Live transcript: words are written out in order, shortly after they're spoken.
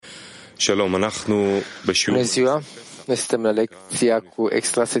Bună ziua! Noi suntem la lecția cu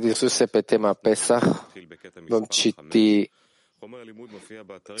extrase din surse pe tema Pesach. Vom citi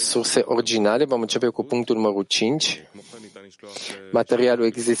surse originale. Vom începe cu punctul numărul 5. Materialul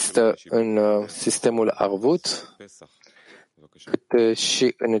există în sistemul Arvut, cât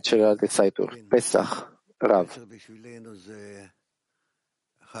și în celelalte site-uri. Pesach, Rav.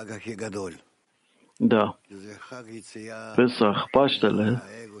 Da. Pesach, Paștele,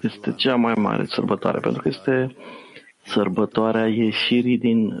 este cea mai mare sărbătoare, pentru că este sărbătoarea ieșirii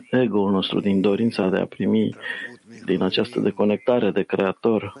din ego-ul nostru, din dorința de a primi, din această deconectare de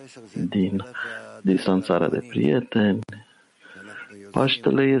Creator, din distanțarea de prieteni.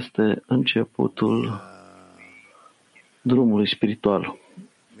 Paștele este începutul drumului spiritual.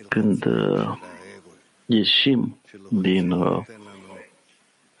 Când ieșim din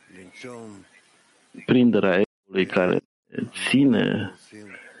prinderea ego-ului care ține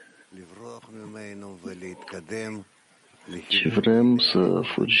și vrem să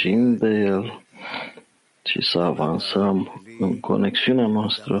fugim de el și să avansăm în conexiunea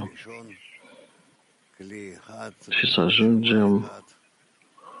noastră și să ajungem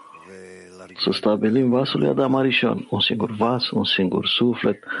să stabilim vasul lui Adam Arishon, un singur vas, un singur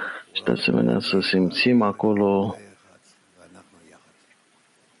suflet și de asemenea să simțim acolo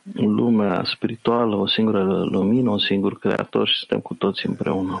lumea spirituală, o singură lumină, un singur creator și suntem cu toți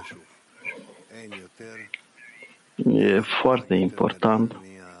împreună. E foarte important.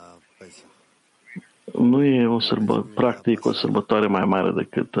 Nu e practic o sărbătoare mai mare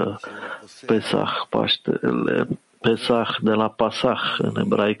decât Pesach, Paștele, Pesach de la Pasach, în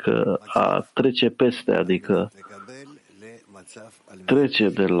ebraică, a trece peste, adică trece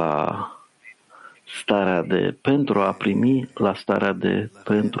de la starea de pentru a primi la starea de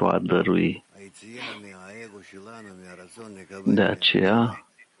pentru a dărui. De aceea,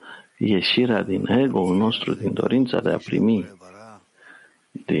 ieșirea din ego-ul nostru, din dorința de a primi,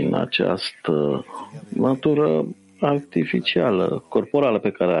 din această natură artificială, corporală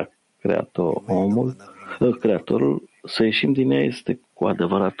pe care a creat-o Creatorul, să ieșim din ea este cu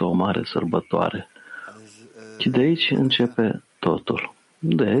adevărat o mare sărbătoare. Și de aici începe totul.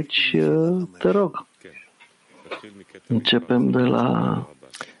 Deci, te rog, începem de la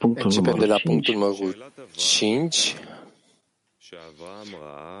punctul numărul 5.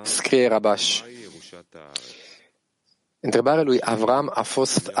 Scrie Rabash. Întrebarea lui Avram a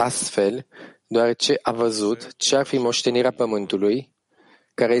fost astfel, deoarece a văzut ce ar fi moștenirea pământului,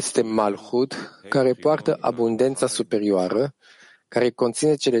 care este Malhut, care poartă abundența superioară, care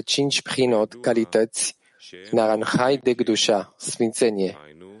conține cele 5 prinot, calități, naranjai de gdusha, sfințenie.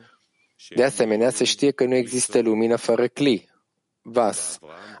 De asemenea, se știe că nu există lumină fără cli, vas,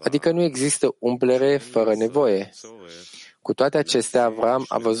 adică nu există umplere fără nevoie. Cu toate acestea, Avram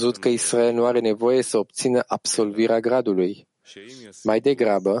a văzut că Israel nu are nevoie să obțină absolvirea gradului. Mai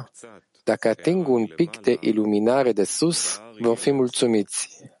degrabă, dacă ating un pic de iluminare de sus, vor fi mulțumiți.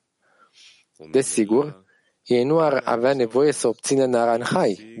 Desigur, ei nu ar avea nevoie să obțină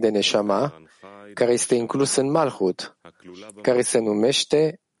naranjai de neshama, care este inclus în Malhut, care se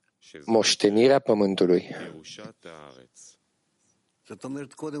numește moștenirea pământului.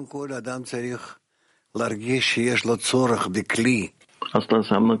 Asta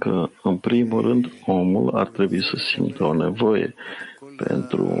înseamnă că, în primul rând, omul ar trebui să simtă o nevoie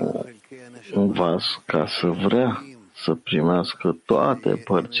pentru un vas ca să vrea să primească toate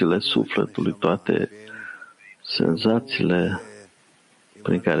părțile sufletului, toate senzațiile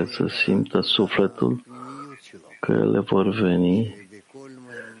prin care să simtă sufletul, că ele vor veni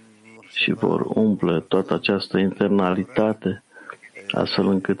și vor umple toată această internalitate, astfel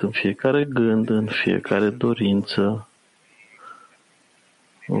încât în fiecare gând, în fiecare dorință,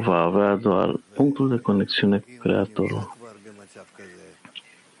 va avea doar punctul de conexiune cu Creatorul.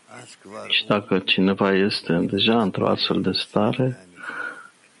 Și dacă cineva este deja într-o astfel de stare,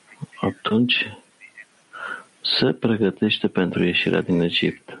 atunci se pregătește pentru ieșirea din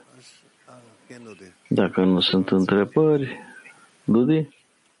Egipt. Dacă nu sunt întrebări, Dudi?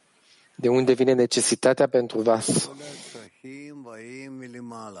 De unde vine necesitatea pentru vas?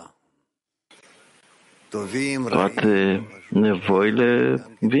 Toate nevoile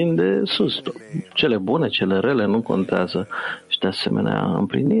vin de sus. Cele bune, cele rele nu contează. Și de asemenea,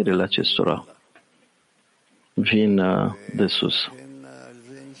 împlinirile acestora vin de sus.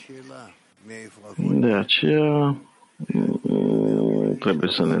 De aceea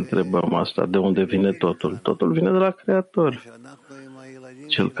trebuie să ne întrebăm asta, de unde vine totul. Totul vine de la Creator.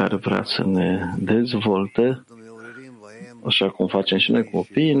 Cel care vrea să ne dezvolte, așa cum facem și noi cu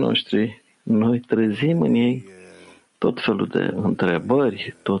copiii noștri, noi trezim în ei tot felul de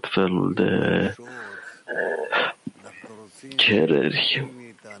întrebări, tot felul de cereri.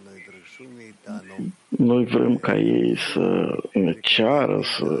 Noi vrem ca ei să ne ceară,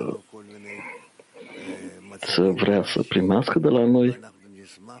 să vrea să primească de la noi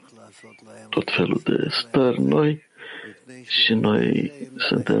tot felul de stări noi și noi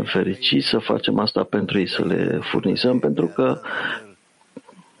suntem fericiți să facem asta pentru ei, să le furnizăm, pentru că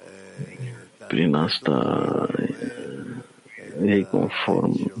prin asta ei,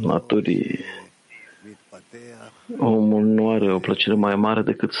 conform naturii, omul nu are o plăcere mai mare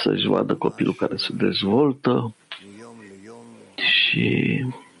decât să-și vadă copilul care se dezvoltă și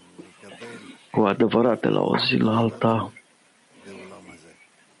cu adevărat de la o zi la alta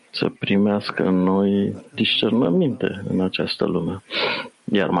să primească în noi discernăminte în această lume,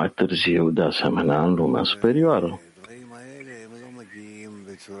 iar mai târziu, de asemenea, în lumea superioară.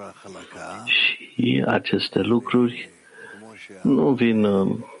 Și aceste lucruri nu vin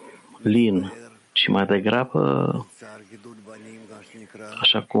lin, ci mai degrabă,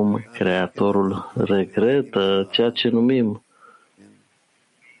 așa cum Creatorul regretă ceea ce numim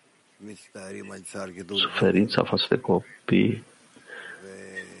suferința față de copii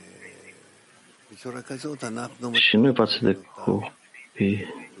și noi față de copii.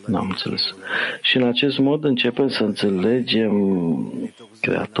 N-am înțeles. Și în acest mod începem să înțelegem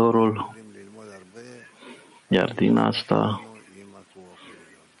Creatorul, iar din asta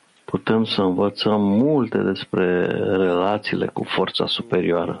putem să învățăm multe despre relațiile cu forța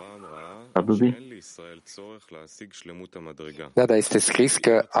superioară. Adubi? Da, este scris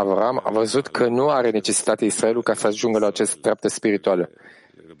că Avram a văzut că nu are necesitate Israelul ca să ajungă la această treaptă spirituală.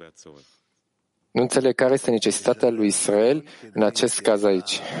 Nu înțeleg care este necesitatea lui Israel în acest caz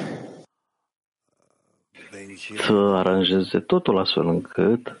aici. Să aranjeze totul astfel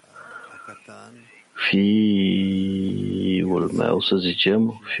încât fiul meu, să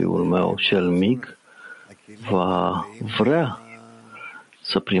zicem, fiul meu cel mic, va vrea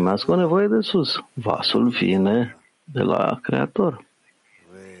să primească o nevoie de sus. Vasul vine de la Creator.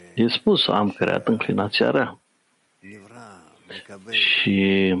 E spus, am creat înclinația rea.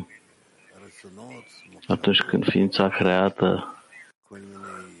 Și atunci când ființa creată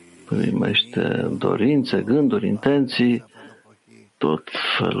primește dorințe, gânduri, intenții, tot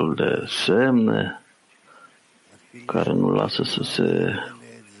felul de semne care nu lasă să se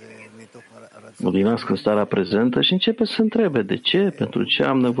odinească în starea prezentă și începe să întrebe de ce, pentru ce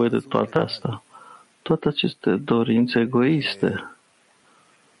am nevoie de toate astea. Toate aceste dorințe egoiste.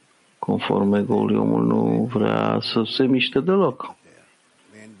 Conform ego-ului, omul nu vrea să se miște deloc.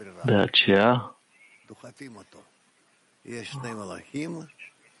 De aceea,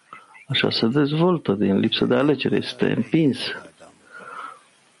 așa se dezvoltă din lipsă de alegere, este împins.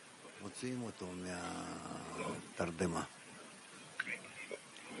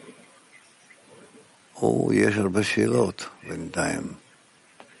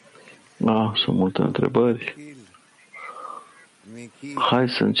 Da, sunt multe întrebări. Hai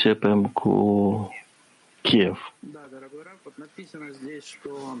să începem cu Kiev.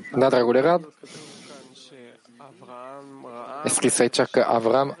 Da, dragule Rab, e scris aici că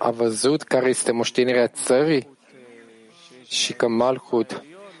Avram a văzut care este moștenirea țării și că Malhut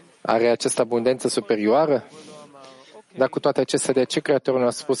are această abundență superioară. Dar cu toate acestea, de ce Creatorul ne-a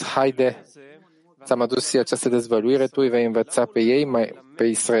spus, haide, ți-am adus această dezvăluire, tu îi vei învăța pe ei, pe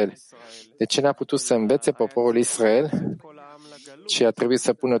Israel. De ce n-a putut să învețe poporul Israel? Și a trebuit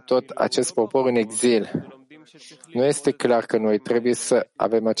să pună tot acest popor în exil. Nu este clar că noi trebuie să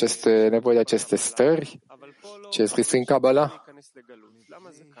avem nevoie de aceste stări? Ce este scris în Kabbalah?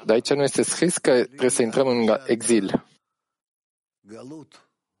 Dar aici nu este scris că trebuie să intrăm în exil.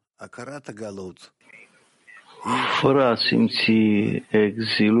 Fără a simți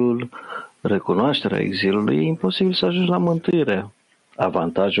exilul, recunoașterea exilului, e imposibil să ajungi la mântuire.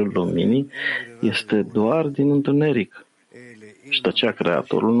 Avantajul luminii este doar din întuneric. Și de aceea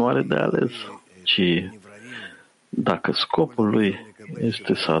Creatorul nu are de ales, ci dacă scopul lui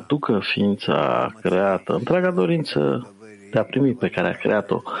este să aducă ființa creată, întreaga dorință de a primi pe care a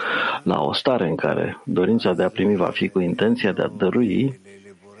creat-o la o stare în care dorința de a primi va fi cu intenția de a dărui,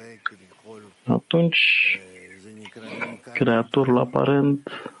 atunci Creatorul aparent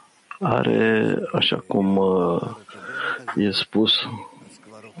are, așa cum e spus,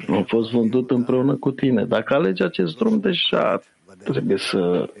 a fost vândut împreună cu tine. Dacă alegi acest drum, deja trebuie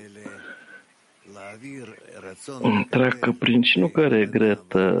să treacă prin și nu că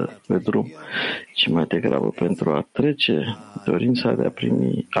regretă pe drum, ci mai degrabă pentru a trece dorința de a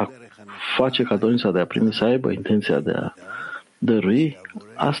primi, a face ca dorința de a primi să aibă intenția de a dărui,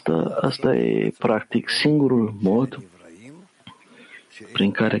 asta e practic singurul mod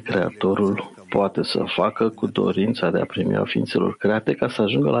prin care Creatorul poate să facă cu dorința de a primi a ființelor create ca să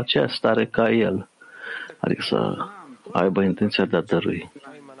ajungă la aceeași stare ca El, adică să aibă intenția de a dărui.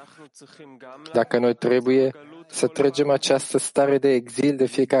 Dacă noi trebuie să trecem această stare de exil de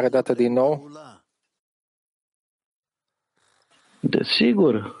fiecare dată din nou?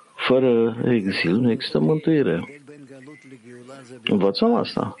 Desigur, fără exil nu există mântuire. Învățăm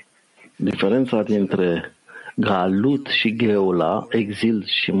asta. Diferența dintre Galut și Geula, exil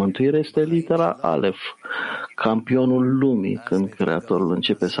și mântuire, este litera Alef, campionul lumii, când Creatorul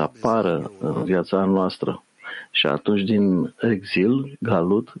începe să apară în viața noastră. Și atunci din exil,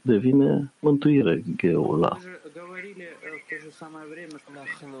 Galut devine mântuire, Geula.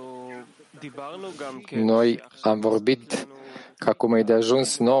 Noi am vorbit că acum e de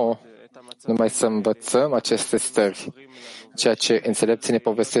ajuns nouă numai să învățăm aceste stări, ceea ce înțelepții ne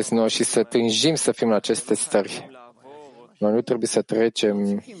povestesc nouă și să tânjim să fim la aceste stări. Noi nu trebuie să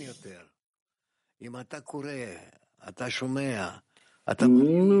trecem.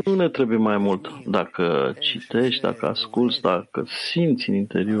 Nu ne trebuie mai mult. Dacă citești, dacă asculți, dacă simți în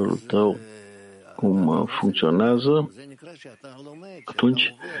interiorul tău cum funcționează,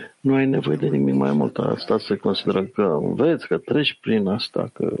 atunci nu ai nevoie de nimic mai mult. Asta se consideră că înveți, că treci prin asta,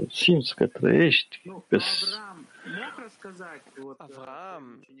 că simți, că trăiești. Că...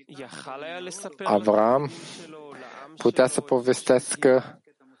 Avram putea să povestească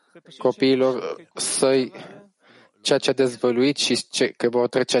copiilor săi ceea ce a dezvăluit și că vor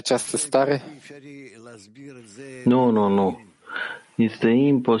trece această stare? Nu. Este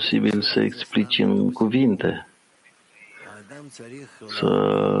imposibil să explici în cuvinte, să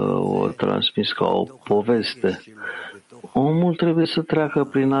o transmiți ca o poveste. Omul trebuie să treacă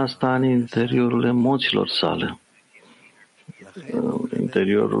prin asta în interiorul emoțiilor sale, în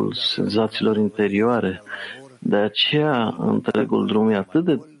interiorul senzațiilor interioare. De aceea, întregul drum e atât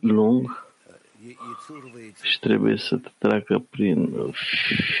de lung și trebuie să te treacă prin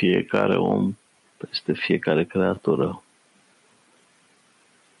fiecare om, peste fiecare creatură.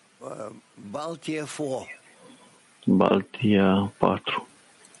 Baltia 4.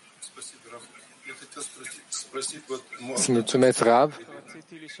 Îți mulțumesc, Rav.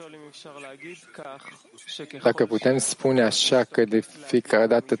 Dacă putem spune așa că de fiecare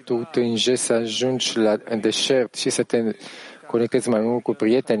dată tu tânjești să ajungi în deșert și să te conectezi mai mult cu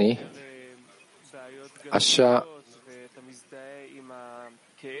prietenii, așa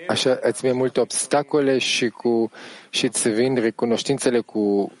îți vin multe obstacole și îți vin recunoștințele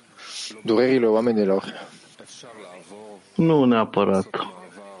cu durerile oamenilor. Nu neapărat.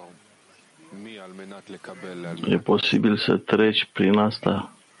 E posibil să treci prin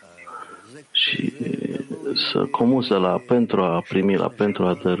asta și să comuți de la pentru a primi la pentru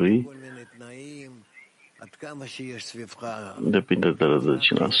a dărui. Depinde de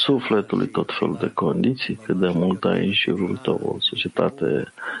rădăcina sufletului, tot felul de condiții, cât de mult ai în jurul tău o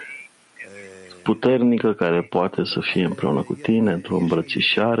societate puternică care poate să fie împreună cu tine, într-o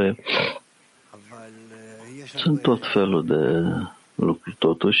îmbrățișare. Sunt tot felul de lucruri,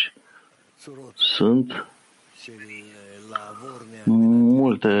 totuși. Sunt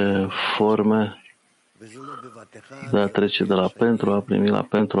multe forme de a trece de la pentru a primi la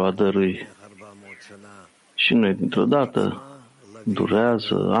pentru a dărui. Și noi dintr-o dată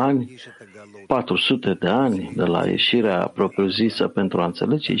durează ani, 400 de ani de la ieșirea propriu-zisă pentru a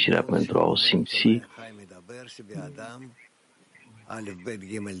înțelege, ieșirea pentru a o simți.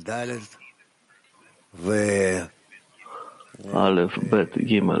 Alef, Bet,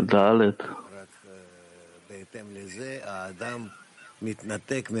 Gimel, Dalet.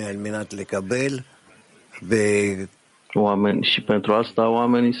 Oameni, și pentru asta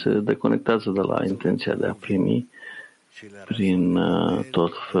oamenii se deconectează de la intenția de a primi prin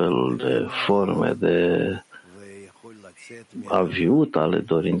tot felul de forme de aviut ale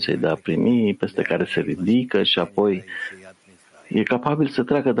dorinței de a primi, peste care se ridică și apoi e capabil să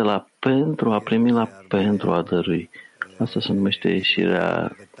treacă de la pentru a primi la pentru a dărui. Asta se numește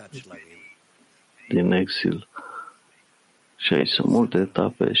ieșirea din exil. Și aici sunt multe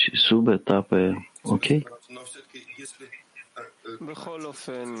etape și subetape. Ok?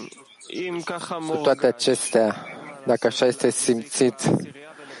 Cu toate acestea, dacă așa este simțit,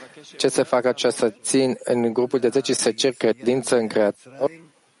 ce să fac aceea să țin în grupul de 10 și să cer credință în Creator?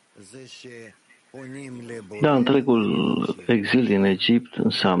 Da, întregul exil din Egipt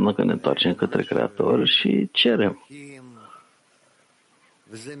înseamnă că ne întoarcem către Creator și cerem.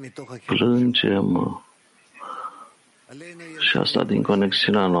 Plângem și asta din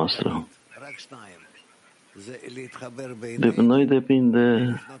conexiunea noastră. De noi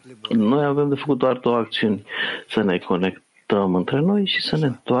depinde, noi avem de făcut doar două acțiuni, să ne conectăm între noi și să ne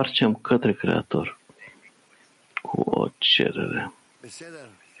întoarcem către Creator cu o cerere.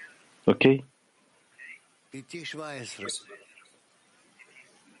 Ok?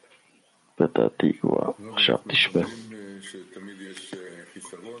 Petaticva 17.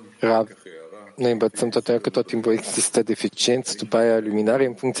 Rav, noi învățăm totdeauna că tot timpul există deficiență, după aia luminare,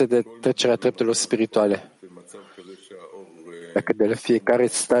 în funcție de trecerea treptelor spirituale. Dacă de la fiecare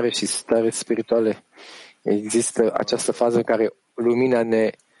stare și stare spirituale există această fază în care lumina ne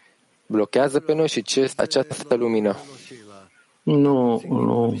blochează pe noi și ce este această lumină?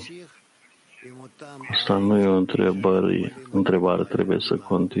 Nu. Asta nu e o întrebare. Trebuie să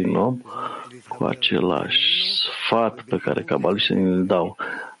continuăm cu același sfat pe care cabaliștii îl dau.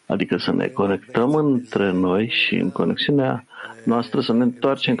 Adică să ne conectăm între noi și în conexiunea noastră să ne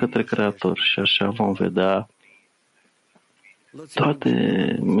întoarcem către Creator și așa vom vedea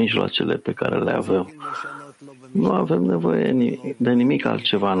toate mijloacele pe care le avem. Nu avem nevoie de nimic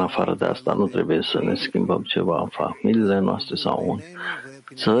altceva în afară de asta. Nu trebuie să ne schimbăm ceva în familiile noastre sau în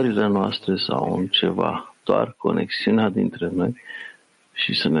țările noastre sau în ceva. Doar conexiunea dintre noi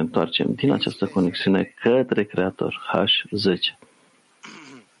și să ne întoarcem din această conexiune către Creator. H10.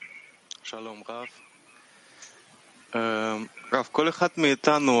 Shalom, Rav.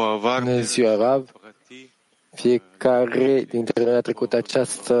 Bună ziua, Rav. Fiecare dintre noi a trecut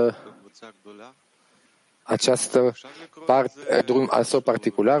această drum al său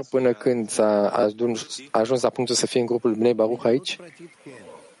particular până când a ajuns la punctul să fie în grupul Bnei Baruch aici.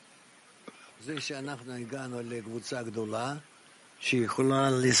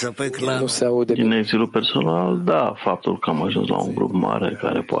 Nu se aude din exilul personal, da, faptul că am ajuns la un grup mare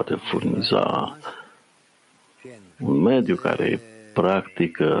care poate furniza un mediu care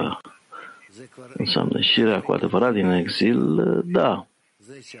practică înseamnă ieșirea cu adevărat din exil, da.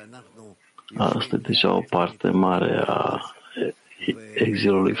 Asta e deja o parte mare a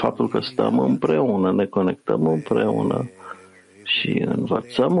exilului. Faptul că stăm împreună, ne conectăm împreună și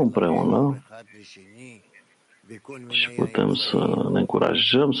învățăm împreună și putem să ne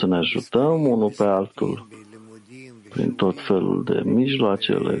încurajăm, să ne ajutăm unul pe altul prin tot felul de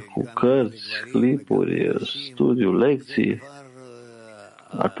mijloacele, cu cărți, clipuri, studiu, lecții,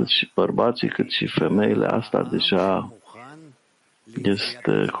 atât și bărbații cât și femeile. Asta deja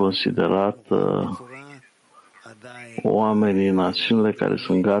este considerată oamenii, națiunile care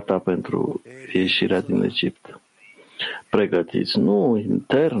sunt gata pentru ieșirea din Egipt. Pregătiți, nu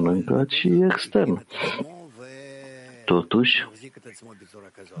intern încă, ci extern. Totuși,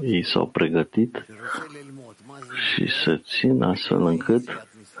 ei s-au pregătit și se țin astfel încât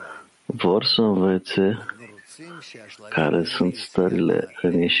vor să învețe care sunt stările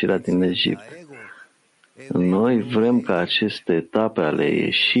în ieșirea din Egipt. Noi vrem ca aceste etape ale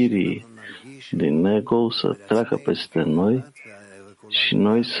ieșirii din ego să treacă peste noi și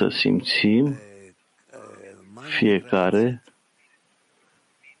noi să simțim fiecare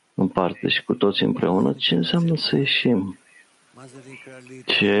în parte și cu toți împreună ce înseamnă să ieșim.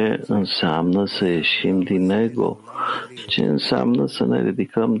 Ce înseamnă să ieșim din ego? Ce înseamnă să ne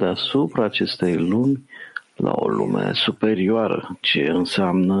ridicăm deasupra acestei lumi la o lume superioară? Ce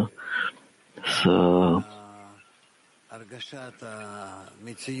înseamnă să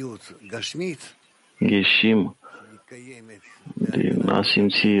ieșim din a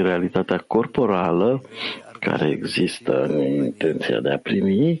simți realitatea corporală care există în intenția de a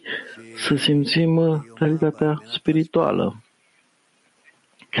primi, să simțim realitatea spirituală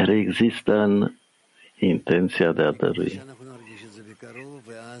care există în intenția de a dărui.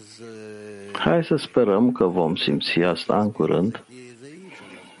 Hai să sperăm că vom simți asta în curând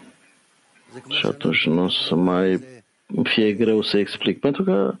și atunci nu să mai fie greu să explic, pentru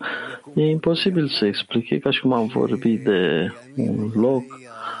că e imposibil să explic. E ca și cum am vorbit de un loc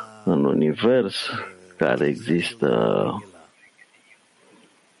în univers care există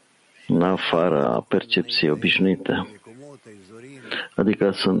în afara percepției obișnuite.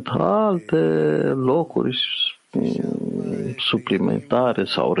 Adică sunt alte locuri suplimentare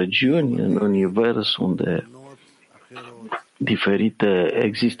sau regiuni în univers unde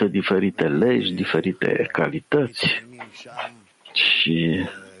există diferite legi, diferite calități și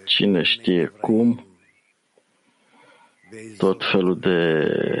cine știe cum tot felul de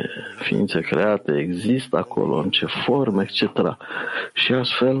ființe create există acolo, în ce forme, etc. Și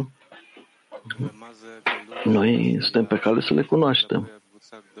astfel noi suntem pe cale să le cunoaștem.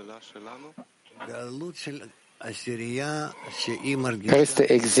 Care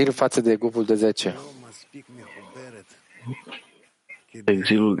este exil față de grupul de 10?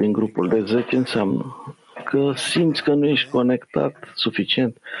 Exilul din grupul de 10 înseamnă că simți că nu ești conectat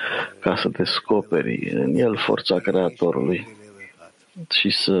suficient ca să descoperi în el forța Creatorului și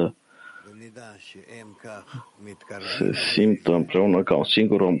să se simtă împreună ca un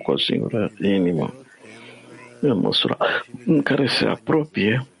singur om cu o singură inimă, în măsura în care se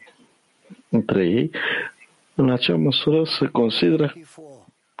apropie între ei, în acea măsură se consideră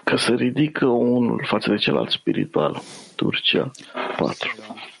că se ridică unul față de celălalt spiritual. Turcia 4.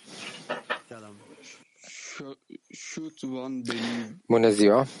 Bună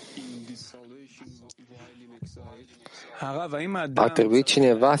ziua! Ar trebui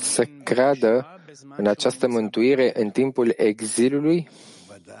cineva să creadă în această mântuire în timpul exilului?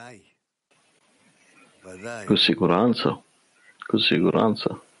 Cu siguranță. Cu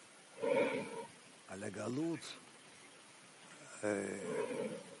siguranță.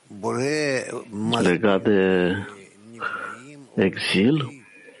 Legat de exil,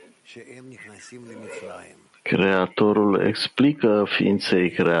 Creatorul explică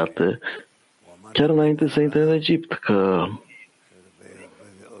ființei create chiar înainte să intre în Egipt, că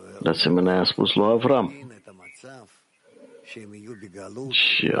de asemenea a spus lui Avram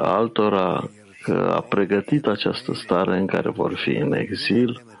și altora că a pregătit această stare în care vor fi în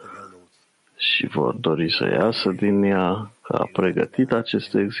exil și vor dori să iasă din ea, că a pregătit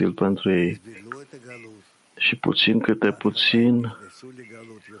acest exil pentru ei și puțin câte puțin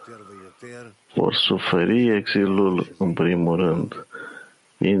vor suferi exilul în primul rând.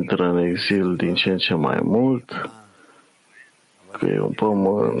 Intră în exil din ce în ce mai mult, că e un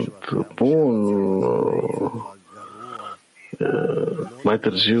pământ bun. Mai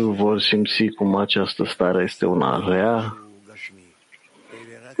târziu vor simți cum această stare este una rea,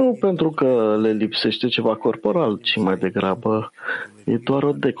 nu pentru că le lipsește ceva corporal, ci mai degrabă e doar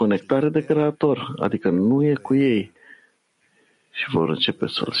o deconectare de Creator, adică nu e cu ei. Și vor începe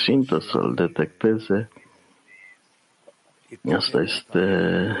să-L simtă, să-L detecteze. Asta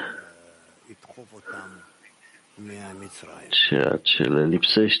este ceea ce le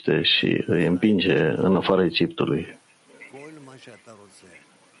lipsește și îi împinge în afara Egiptului.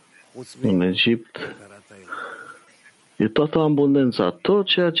 În Egipt e toată abundența, tot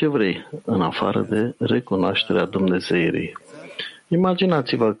ceea ce vrei, în afară de recunoașterea Dumnezeirii.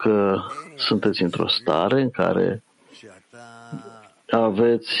 Imaginați-vă că sunteți într-o stare în care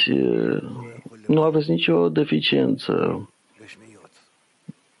nu aveți nicio deficiență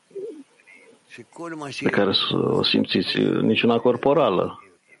pe care să o simțiți, niciuna corporală.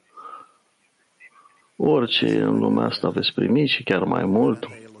 Orice în lumea asta veți primi și chiar mai mult.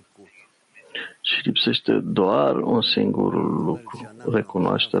 Și lipsește doar un singur lucru,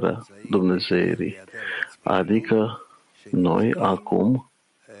 recunoașterea Dumnezeirii. Adică noi acum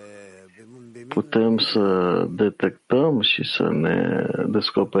putem să detectăm și să ne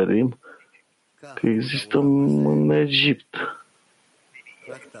descoperim că existăm în Egipt,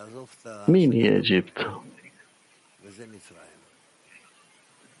 mini-Egipt.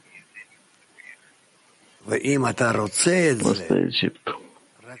 Asta e Egiptul.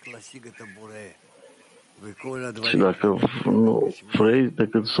 Și dacă nu vrei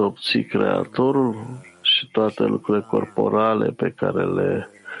decât să obții Creatorul și toate lucrurile corporale pe care le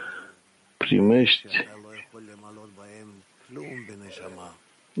primești,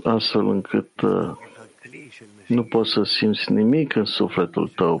 astfel încât nu poți să simți nimic în sufletul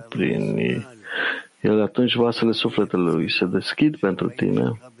tău prin el, atunci vasele sufletului se deschid pentru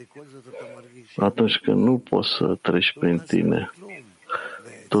tine, atunci când nu poți să treci prin tine.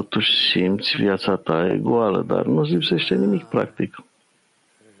 Totuși simți viața ta egală, dar nu-ți lipsește nimic practic.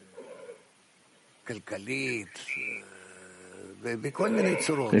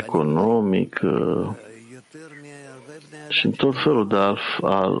 Economic și în tot felul de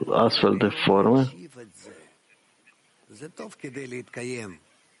astfel de forme,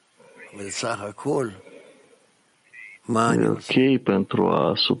 e ok pentru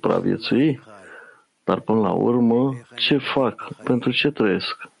a supraviețui, dar până la urmă, ce fac? Pentru ce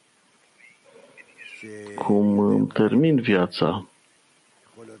trăiesc? Cum îmi termin viața?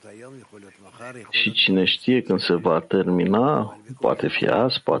 Și cine știe când se va termina, poate fi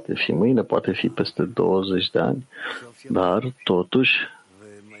azi, poate fi mâine, poate fi peste 20 de ani, dar totuși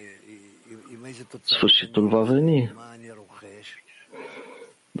sfârșitul va veni.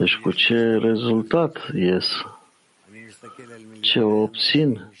 Deci cu ce rezultat ies? Ce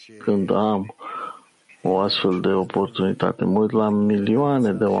obțin când am o astfel de oportunitate? Mă uit la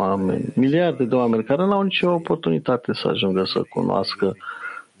milioane de oameni, miliarde de oameni care nu au nicio oportunitate să ajungă să cunoască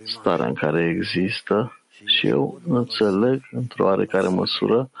starea în care există și eu înțeleg într-o oarecare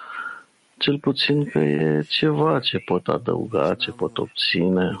măsură cel puțin că e ceva ce pot adăuga, ce pot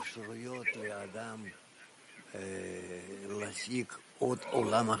obține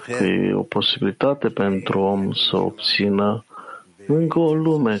că e o posibilitate pentru om să obțină încă o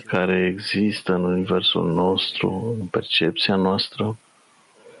lume care există în universul nostru, în percepția noastră.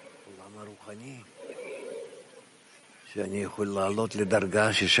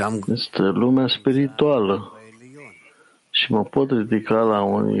 Este lumea spirituală și mă pot ridica la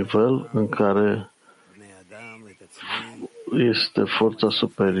un nivel în care este forța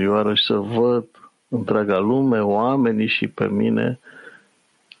superioară și să văd întreaga lume, oamenii și pe mine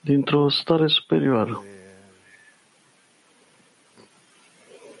dintr-o stare superioară.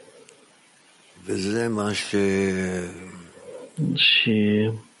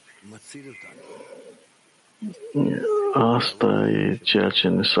 Și asta e ceea ce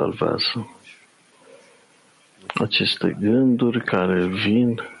ne salvează. Aceste gânduri care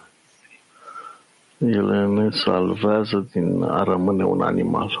vin, ele ne salvează din a rămâne un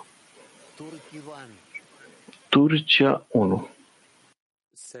animal. Turcia 1.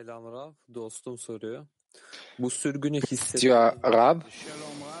 Selam Rav, dostum soruyor. Bu sürgünü Ziua Rab.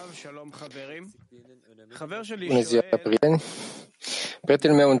 Bună ziua, prieteni.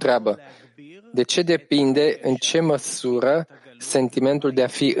 Prietenul meu întreabă, de ce depinde în ce măsură sentimentul de a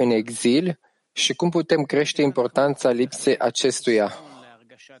fi în exil și cum putem crește importanța lipsei acestuia?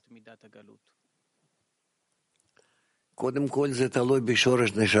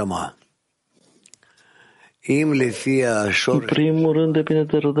 În primul rând depinde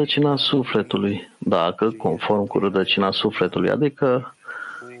de rădăcina sufletului. Dacă, conform cu rădăcina sufletului, adică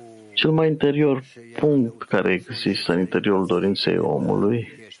cel mai interior punct care există în interiorul dorinței omului,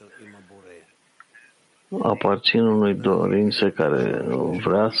 aparține unui dorințe care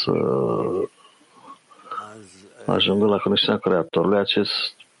vrea să ajungă la cunoașterea Creatorului,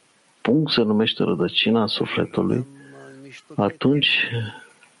 acest punct se numește rădăcina sufletului, atunci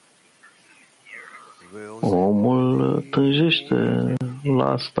omul tânjește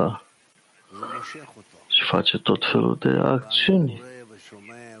la asta și face tot felul de acțiuni.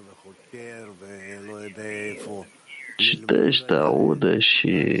 Citește, aude și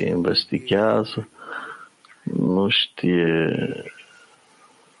investigează, nu știe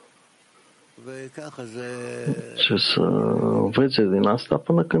ce să învețe din asta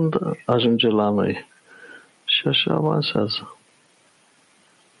până când ajunge la noi. Și așa avansează.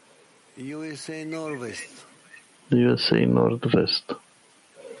 USA Nord-Vest.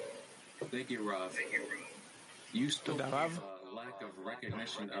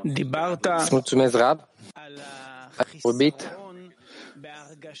 Mulțumesc, Rab. Ai vorbit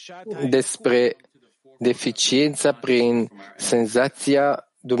despre deficiența prin senzația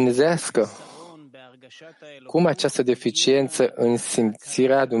dumnezească. Cum această deficiență în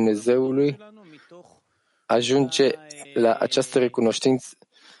simțirea Dumnezeului ajunge la această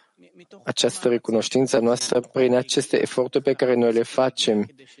recunoștință noastră prin aceste eforturi pe care noi le facem?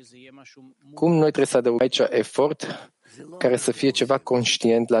 Cum noi trebuie să adăugăm aici efort care să fie ceva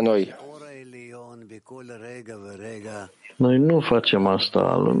conștient la noi? Noi nu facem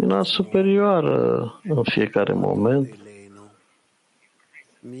asta. Lumina superioară în fiecare moment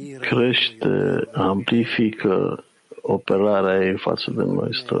crește, amplifică operarea ei față de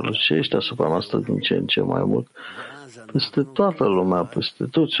noi, strălucește asupra noastră din ce în ce mai mult, peste toată lumea, peste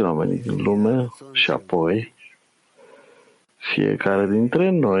toți oamenii din lume și apoi fiecare dintre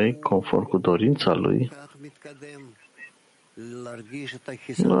noi, conform cu dorința lui,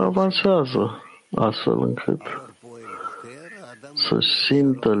 avansează astfel încât să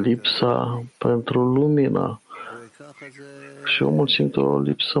simtă lipsa pentru lumina și omul simte o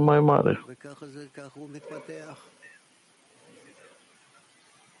lipsă mai mare.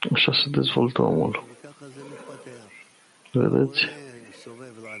 Așa se dezvoltă omul. Vedeți?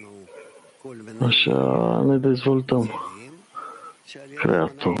 Așa ne dezvoltăm.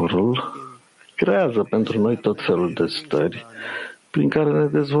 Creatorul creează pentru noi tot felul de stări prin care ne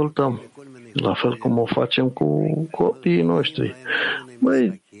dezvoltăm. La fel cum o facem cu copiii noștri.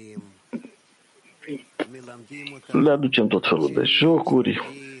 Băi, le aducem tot felul de jocuri,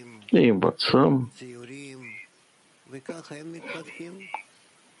 îi învățăm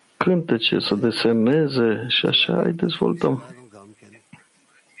cântece, să deseneze și așa îi dezvoltăm.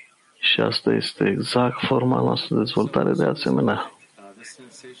 Și asta este exact forma noastră de dezvoltare de asemenea.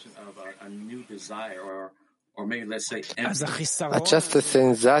 Această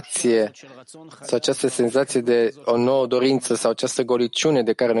senzație sau această senzație de o nouă dorință sau această goliciune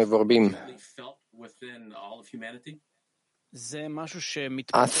de care noi vorbim,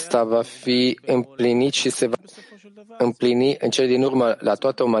 asta va fi împlinit și se va împlini în cele din urmă la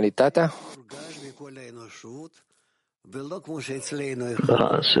toată umanitatea?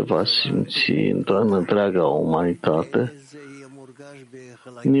 Da, se va simți în întreaga umanitate,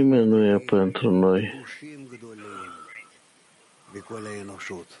 Nimeni nu e pentru noi.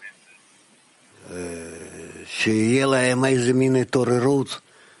 שיהיה להם איזה מין התעוררות,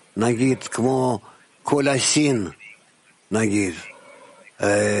 נגיד כמו כל הסין, נגיד,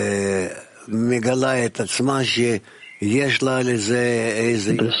 מגלה את עצמה שיש לה לזה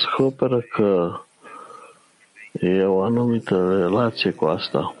איזה... Descoperă că e o anumită relație cu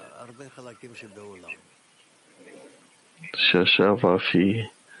asta. Și așa va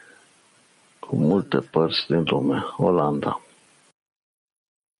fi cu multe părți din lume. Olanda.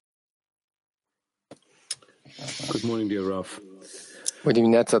 Good morning, dear Rav. Bună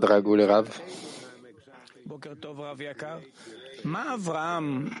dimineața, dragul Rav.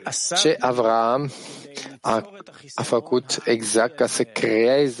 Ce Avram a făcut exact ca să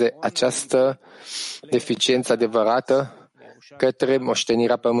creeze această deficiență adevărată către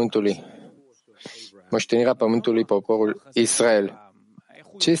moștenirea pământului? Moștenirea pământului poporul Israel.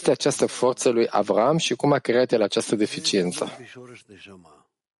 Ce este această forță lui Avram și cum a creat el această deficiență?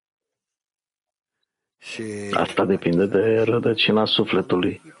 Asta depinde de rădăcina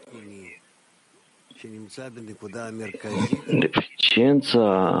sufletului.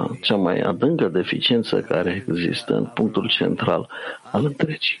 Deficiența, cea mai adâncă deficiență care există în punctul central al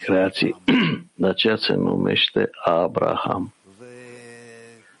întregii creații, de aceea se numește Abraham.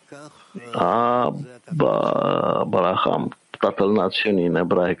 Abraham, tatăl națiunii în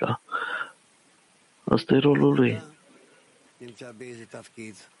ebraică. Asta e rolul lui.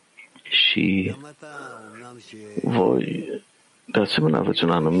 Și voi, de asemenea, aveți un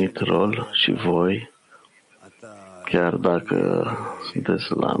anumit rol și voi, chiar dacă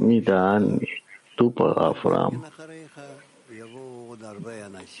sunteți la mii de ani după Avram,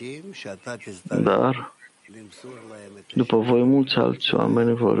 dar după voi mulți alți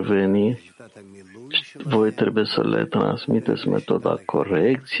oameni vor veni și voi trebuie să le transmiteți metoda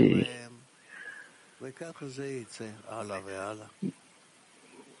corecției.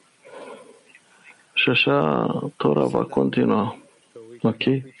 Și așa Tora va continua. Ok?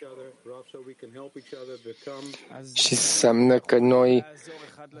 Și înseamnă că noi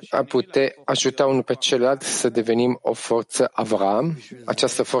am putea ajuta unul pe celălalt să devenim o forță Avram,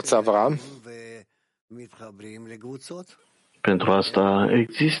 această forță Avram. Pentru asta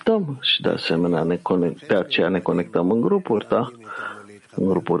existăm și de asemenea de aceea ne conectăm în grupuri, da? În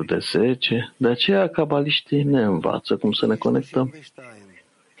grupuri de 10. De aceea cabaliștii ne învață cum să ne conectăm.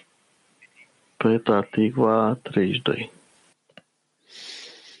 Petah Tikva 32.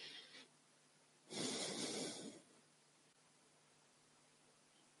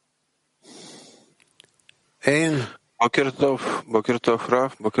 Boker Tov,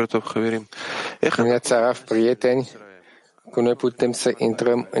 Rav, Boker Tov, Haverim. Dimineața, Rav, prieteni, cu noi putem să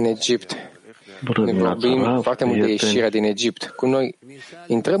intrăm în Egipt. Ne vorbim foarte mult de ieșirea din Egipt. Cu noi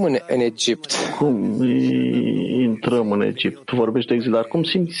intrăm în Egipt. Cum intrăm în Egipt? Tu vorbești de exil, dar cum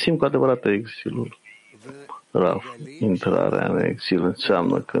simțim cu adevărat exilul? Rav, intrarea în exil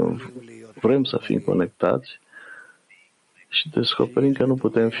înseamnă că vrem să fim conectați și descoperim că nu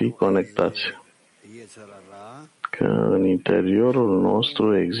putem fi conectați. Că în interiorul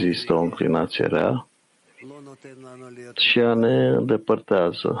nostru există o înclinație rea și ea ne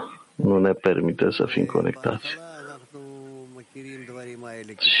îndepărtează, nu ne permite să fim conectați.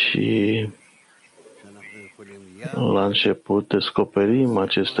 Și la început descoperim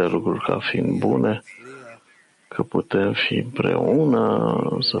aceste lucruri ca fiind bune, că putem fi împreună,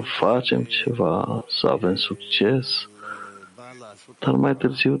 să facem ceva, să avem succes, dar mai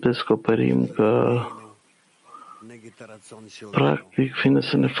târziu descoperim că practic vine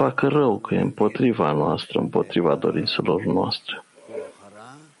să ne facă rău, că e împotriva noastră, împotriva dorințelor noastre.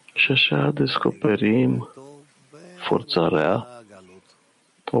 Și așa descoperim forța rea,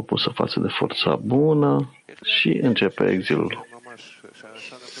 opusă față de forța bună și începe exilul.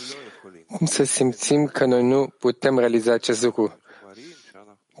 Cum să simțim că noi nu putem realiza acest lucru?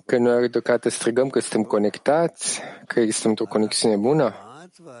 Că noi deocamdată strigăm că suntem conectați, că există într-o conexiune bună?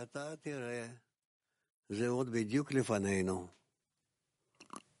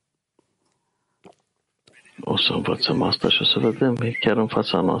 O să învățăm asta și o să vedem, e chiar în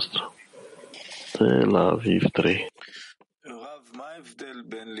fața noastră. De la Aviv 3.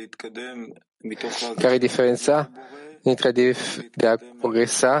 Care e diferența între de a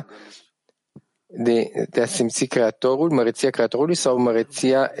progresa, de a simți Creatorul, măreția Creatorului sau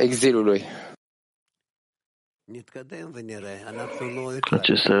măreția exilului?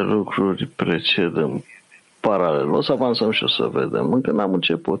 Aceste lucruri preced în paralel. O să avansăm și o să vedem. Încă n-am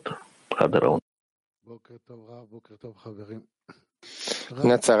început. Aderau.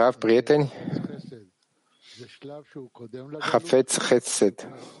 Neața, Rav, prieteni. Hafetz Chesed,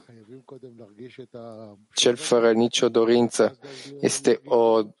 cel fără nicio dorință, este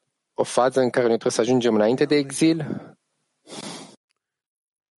o fază în care noi trebuie să ajungem înainte de exil?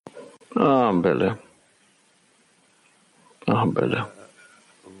 Ambele.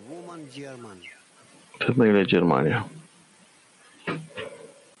 Femeile Germania.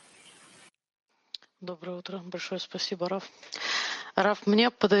 Доброе утро. Большое спасибо, Раф. Раф, мне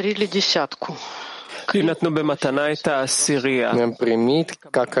подарили десятку. Mi-am primit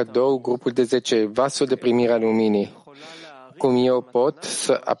ca cadou grupul de 10, vasul de primire a luminii. Cum eu pot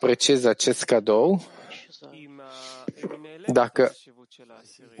să apreciez acest cadou?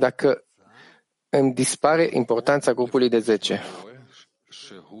 Dacă îmi dispare importanța grupului de 10.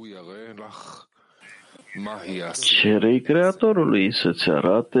 Cere-i Creatorului să-ți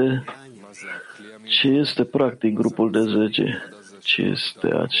arate ce este practic grupul de 10, ce este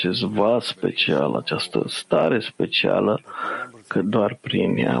acest vas special, această stare specială, că doar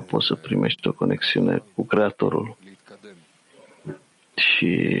prin ea poți să primești o conexiune cu Creatorul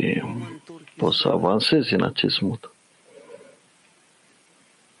și poți să avansezi în acest mod.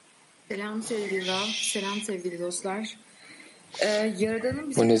 Selam sevgili Rav, selam sevgili dostlar.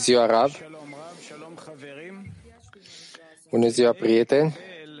 Bună ziua, Rav. Bună ziua, prieteni.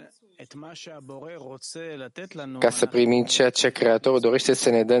 Ca să primim ceea ce Creatorul dorește să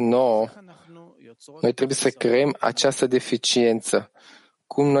ne dă nouă, noi trebuie să creăm această deficiență.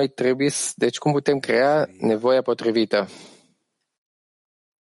 Cum putem crea nevoia potrivită?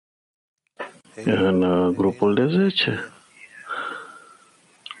 În grupul de 10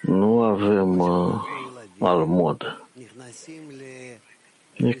 nu avem alt mod.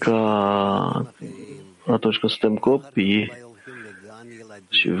 E ca atunci când suntem copii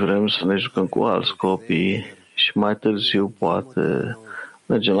și vrem să ne jucăm cu alți copii și mai târziu poate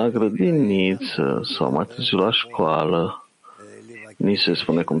mergem la grădiniță sau mai târziu la școală. Ni se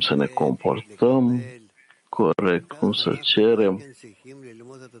spune cum să ne comportăm corect, cum să cerem.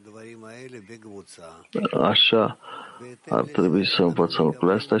 Așa ar trebui să învățăm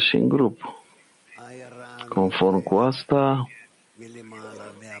lucrurile astea și în grup. Conform cu asta,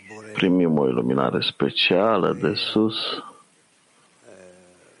 primim o iluminare specială de sus,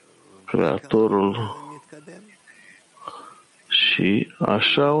 Creatorul, și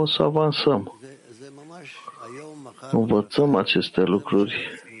așa o să avansăm. Învățăm aceste lucruri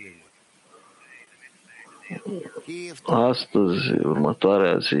astăzi,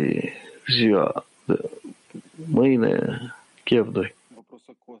 următoarea zi, ziua, mâine, Kiev 2.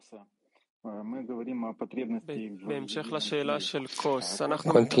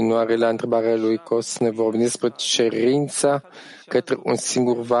 Continuare la întrebarea lui Kos, ne vorbim despre cerința către un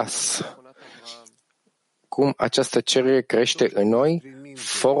singur vas. Cum această cerere crește în noi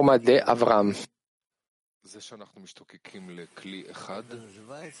forma de Avram.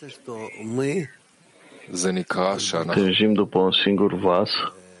 Tânjim după un singur vas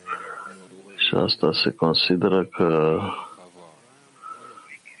și asta se consideră că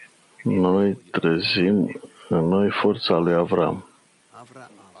noi trezim în noi forța lui Avram.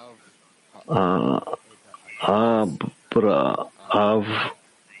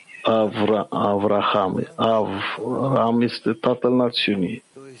 Avram este tatăl națiunii.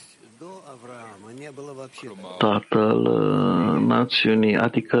 Tatăl națiunii,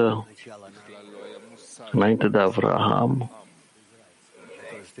 adică înainte de Avraham,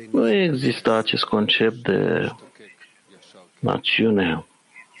 nu exista acest concept de națiune,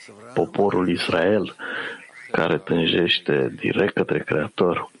 poporul Israel, care tânjește direct către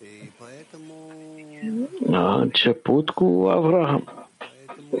Creator. A început cu Avraham.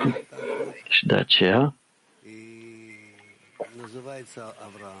 Și de aceea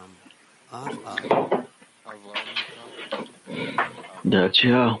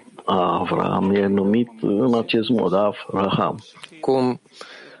Avram e numit în acest mod Avraham. Cum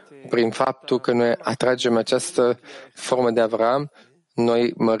prin faptul că noi atragem această formă de Avram,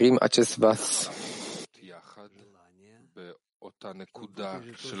 noi mărim acest vas.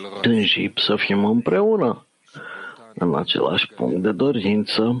 Tânjim să fim împreună în același punct de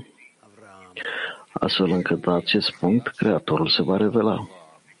dorință, astfel încât la acest punct Creatorul se va revela.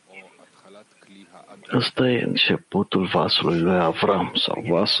 Ăsta e începutul vasului lui Avram sau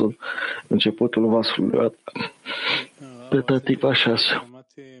începutul vasului lui Adam. Petativa 6.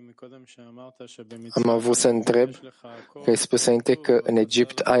 Am avut să întreb că ai spus înainte că în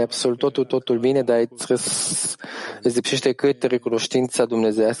Egipt ai absolut totul bine, dar îți lipsește cât recunoștința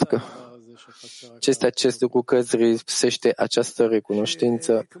dumnezească. Ce este acest lucru că îți lipsește această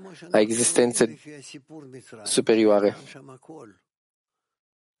recunoștință a existenței superioare?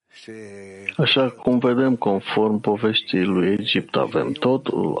 Așa cum vedem, conform poveștii lui Egipt,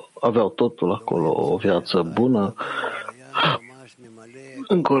 aveau totul acolo, o viață bună,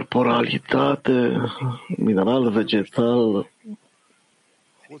 în corporalitate, mineral, vegetal,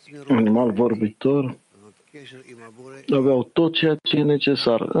 animal vorbitor, aveau tot ceea ce e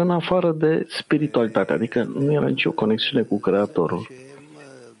necesar, în afară de spiritualitate, adică nu era nicio conexiune cu Creatorul.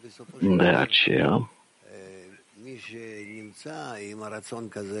 De aceea,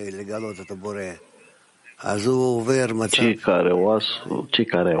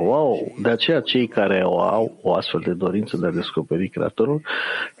 cei care au o astfel de dorință de a descoperi Creatorul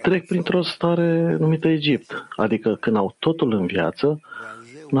trec printr-o stare numită Egipt, adică când au totul în viață,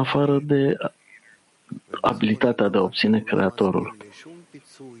 în afară de abilitatea de a obține Creatorul.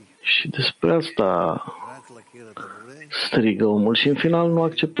 Și despre asta strigă omul și în final nu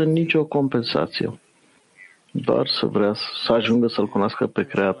acceptă nicio compensație. Doar să ajungă să-L cunoască pe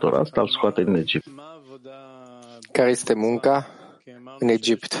Creator. Asta îl scoate din Egipt. Care este munca în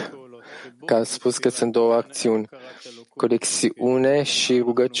Egipt? Că a spus că sunt două acțiuni, conexiune și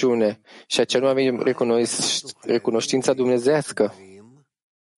rugăciune. Și aceea nu avem recunoștința dumnezească.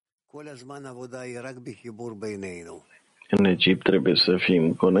 În Egipt trebuie să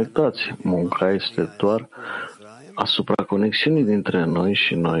fim conectați. Munca este doar asupra conexiunii dintre noi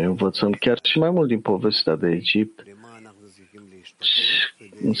și noi învățăm chiar și mai mult din povestea de Egipt.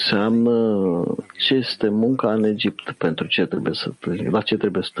 Înseamnă ce este munca în Egipt, la ce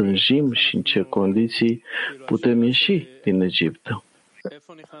trebuie să stânjim și în ce condiții putem ieși din Egipt.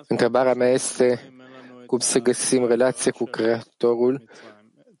 Întrebarea mea este cum să găsim relație cu Creatorul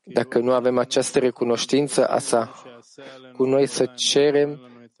dacă nu avem această recunoștință a sa, cu noi să cerem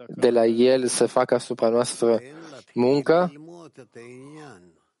de la El să facă asupra noastră muncă,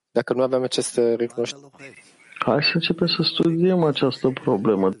 dacă nu avem această recunoștință. Hai să începem să studiem această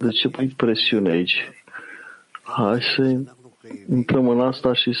problemă. De ce pui presiune aici? Hai să intrăm în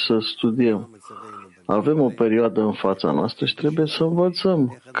asta și să studiem. Avem o perioadă în fața noastră și trebuie să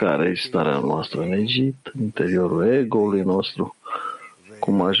învățăm care e starea noastră în Egipt, în interiorul ego-ului nostru.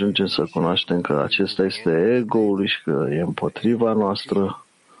 Cum ajungem să cunoaștem că acesta este ego-ul și că e împotriva noastră,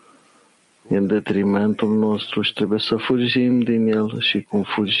 e în detrimentul nostru și trebuie să fugim din el și cum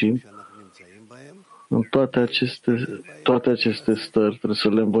fugim. În toate aceste stări trebuie să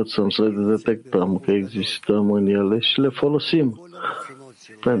le învățăm, să le detectăm că existăm în ele și le folosim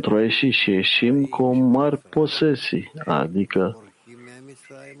pentru a ieși și ieșim cu mari posesii, adică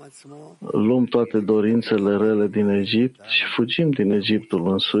luăm toate dorințele rele din Egipt și fugim din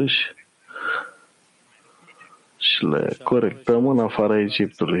Egiptul însuși și le corectăm în afara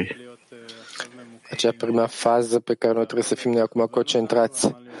Egiptului. Acea prima fază pe care noi trebuie să fim noi acum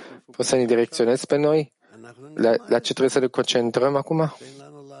concentrați. Poți să ne direcționezi pe noi? La ce trebuie să ne concentrăm acum?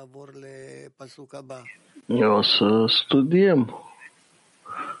 O să studiem.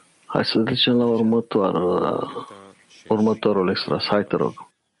 Hai să trecem la următorul extras. Hai, te rog.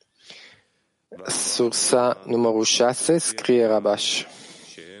 Sursa numărul 6, scrie Rabash.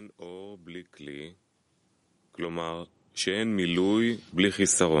 כלומר, שאין מילוי בלי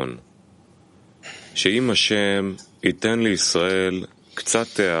חיסרון. שאם השם ייתן לישראל קצת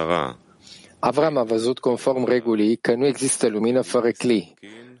טהרה. Avram a văzut conform regulii că nu există lumină fără cli,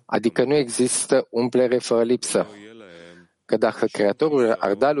 adică nu există umplere fără lipsă. Că dacă Creatorul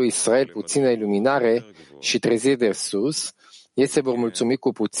ar da lui Israel puțină iluminare și trezire de sus, ei se vor mulțumi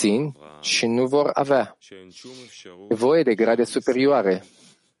cu puțin și nu vor avea nevoie de grade superioare.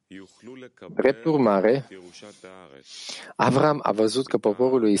 Drept urmare, Avram a văzut că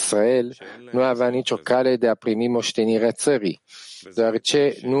poporul lui Israel nu avea nicio cale de a primi moștenirea țării,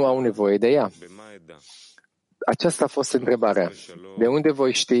 deoarece nu au nevoie de ea. Aceasta a fost întrebarea. De unde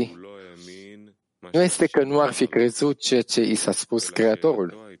voi ști? Nu este că nu ar fi crezut ceea ce i s-a spus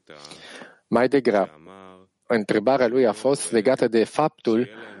Creatorul. Mai degrabă, întrebarea lui a fost legată de faptul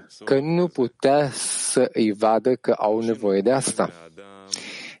că nu putea să îi vadă că au nevoie de asta.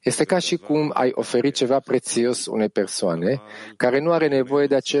 Este ca și cum ai oferi ceva prețios unei persoane care nu are nevoie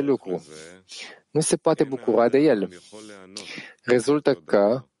de acel lucru. Nu se poate bucura de el. Rezultă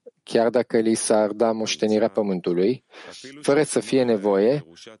că, chiar dacă li s-ar da moștenirea pământului, fără să fie nevoie,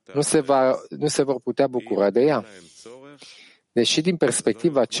 nu se vor putea bucura de ea. Deși din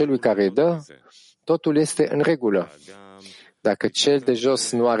perspectiva celui care dă, totul este în regulă. Dacă cel de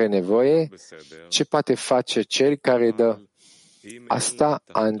jos nu are nevoie, ce poate face cel care dă? Asta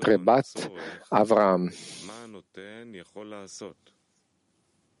a întrebat Avram.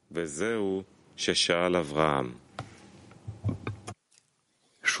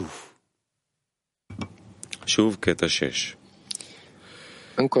 שוב קטע 6.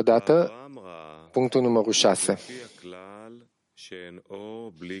 Încă o dată, punctul numărul 6.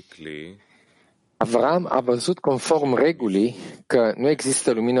 Avram a văzut conform regulii că nu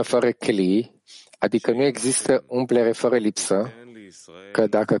există lumină fără cli, adică nu există umplere fără lipsă, că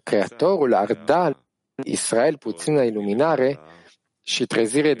dacă Creatorul ar da Israel puțină iluminare și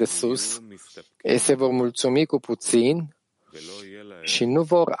trezire de sus, ei se vor mulțumi cu puțin și nu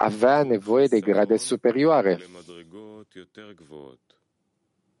vor avea nevoie de grade superioare.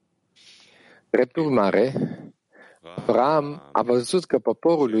 Drept urmare, Avram a văzut că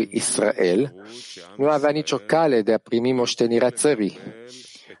poporul lui Israel nu avea nicio cale de a primi moștenirea țării,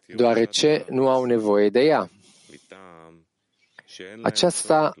 deoarece nu au nevoie de ea.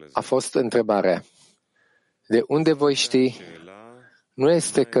 Aceasta a fost întrebarea. De unde voi ști? Nu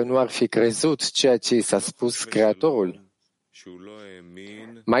este că nu ar fi crezut ceea ce i s-a spus Creatorul.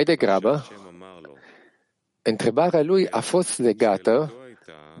 Mai degrabă, întrebarea lui a fost legată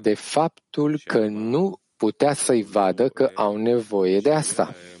de faptul că nu putea să-i vadă că au nevoie de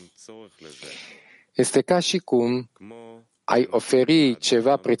asta. Este ca și cum ai oferi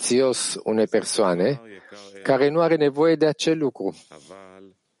ceva prețios unei persoane care nu are nevoie de acel lucru.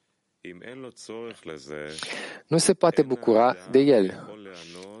 Nu se poate bucura de el.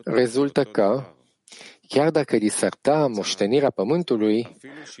 Rezultă că, chiar dacă diserta moștenirea pământului,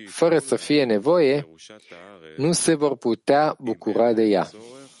 fără să fie nevoie, nu se vor putea bucura de ea.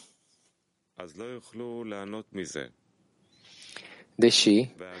 Deși,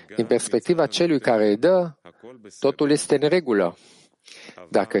 din perspectiva celui care îi dă, totul este în regulă.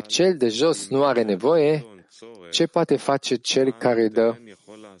 Dacă cel de jos nu are nevoie, ce poate face cel care dă?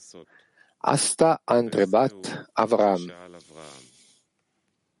 Asta a întrebat Avram.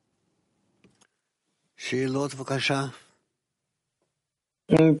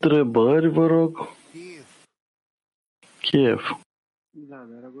 Întrebări, vă rog. Kiev.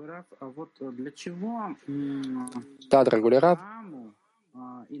 Da, dragule Rav.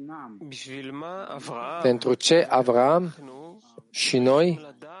 Pentru ce Avram și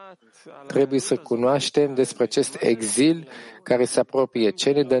noi trebuie să cunoaștem despre acest exil care se apropie?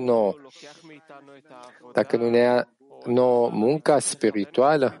 Ce ne dă nouă? Dacă nu ne ia nouă munca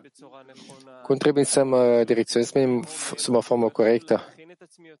spirituală, cum trebuie să mă direcționez sub o formă corectă?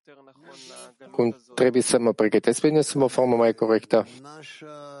 Cum trebuie să mă pregătesc pe mine sub o formă mai corectă?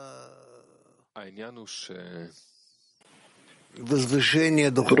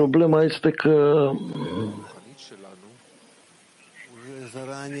 Problema este că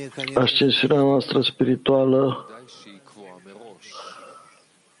ascensiunea noastră spirituală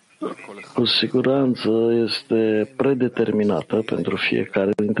cu siguranță este predeterminată pentru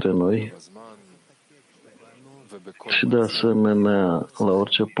fiecare dintre noi și de asemenea la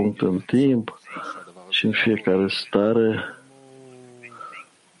orice punct în timp și în fiecare stare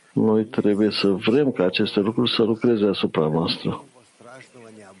noi trebuie să vrem ca aceste lucruri să lucreze asupra noastră.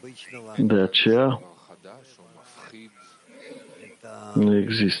 De aceea nu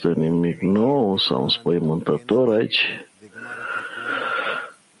există nimic nou sau înspăimântător aici.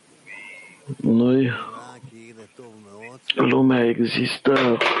 Noi, lumea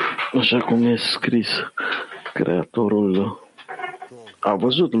există așa cum e scris. Creatorul a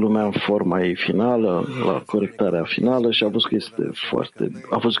văzut lumea în forma ei finală, la corectarea finală și a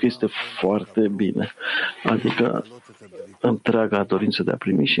văzut că este foarte bine. Adică întreaga dorință de a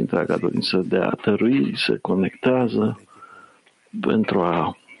primi și întreaga dorință de a dărui se conectează pentru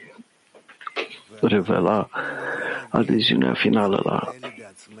a revela adeziunea finală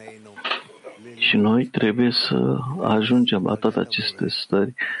și noi trebuie să ajungem la toate aceste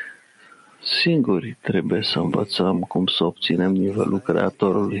stări singuri. Trebuie să învățăm cum să obținem nivelul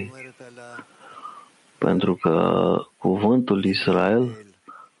Creatorului. Pentru că cuvântul Israel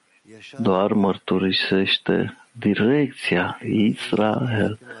doar mărturisește direcția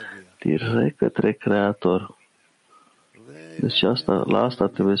Israel, direct către Creator. Deci la asta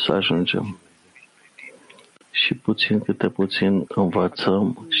trebuie să ajungem. Și puțin câte puțin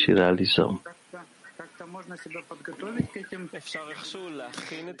învățăm și realizăm.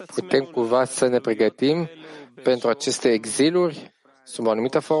 Putem cumva să ne pregătim pentru aceste exiluri sub o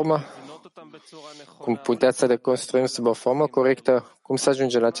anumită formă? Cum puteți să le construim sub o formă corectă? Cum să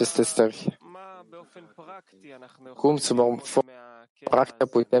ajungem la aceste stări? Cum sub o formă practică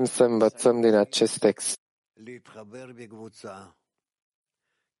putem să învățăm din acest text?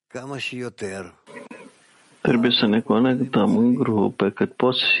 Trebuie să ne conectăm în grup pe cât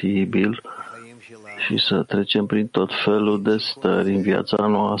posibil și să trecem prin tot felul de stări în viața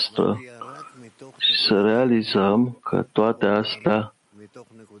noastră și să realizăm că toate astea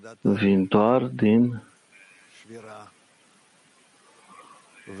vin doar din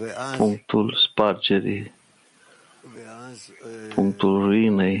punctul spargerii, punctul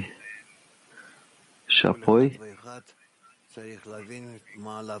ruinei și apoi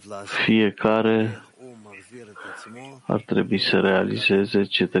fiecare ar trebui să realizeze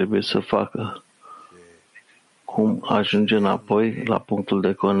ce trebuie să facă, cum ajunge înapoi la punctul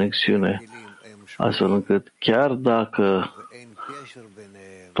de conexiune, astfel încât chiar dacă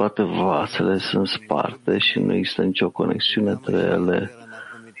toate vasele sunt sparte și nu există nicio conexiune între ele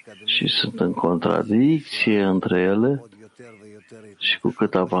și sunt în contradicție între ele, și cu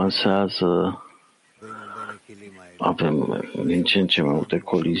cât avansează avem din ce în ce mai multe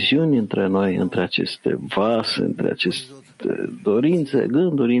coliziuni între noi, între aceste vase, între aceste dorințe,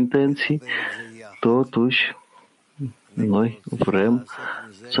 gânduri, intenții, totuși noi vrem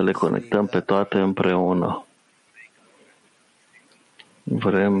să le conectăm pe toate împreună.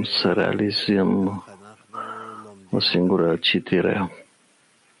 Vrem să realizăm o singură citire.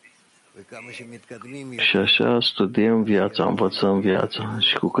 Și așa studiem viața, învățăm viața.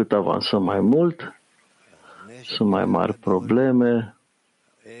 Și cu cât avansăm mai mult, sunt mai mari probleme,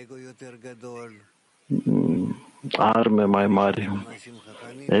 arme mai mari,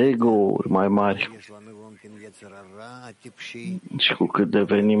 ego-uri mai mari. Și cu cât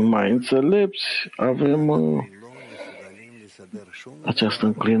devenim mai înțelepți, avem această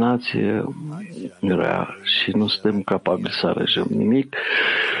înclinație rea și nu suntem capabili să aranjăm nimic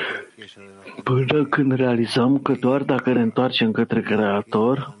până când realizăm că doar dacă ne întoarcem către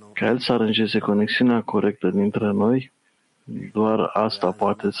Creator, ca El să aranjeze conexiunea corectă dintre noi, doar asta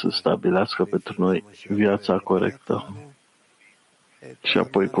poate să stabilească pentru noi viața corectă. Și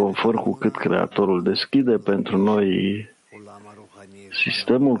apoi, conform cu cât Creatorul deschide pentru noi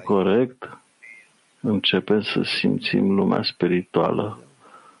sistemul corect, începem să simțim lumea spirituală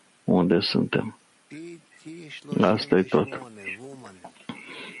unde suntem. Asta e tot.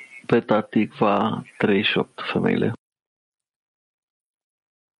 Peta Tikva 38, femeile.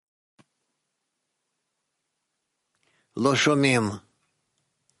 לא שומעים.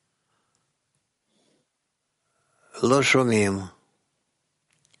 לא שומעים.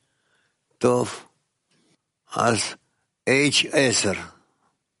 טוב, אז H10.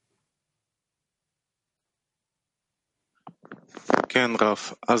 כן, רב.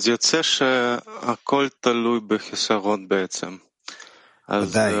 אז יוצא שהכל תלוי בחיסרון בעצם.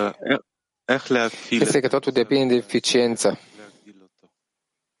 אז איך להפעיל Este că totul depinde de eficiență.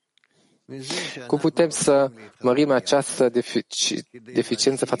 Cum putem să mărim această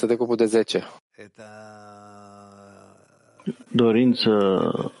deficiență față de grupul de 10? Dorim să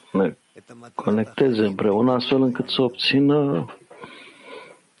ne conecteze împreună astfel încât să obțină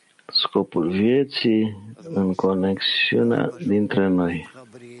scopul vieții în conexiunea dintre noi.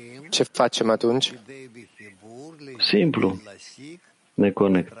 Ce facem atunci? Simplu. Ne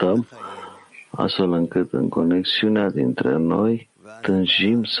conectăm astfel încât în conexiunea dintre noi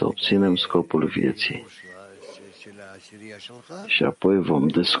tânjim să obținem scopul vieții. Și apoi vom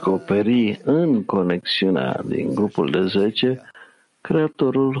descoperi în conexiunea din grupul de 10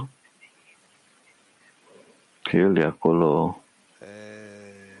 Creatorul, că El e acolo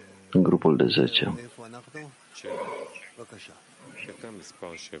în grupul de 10.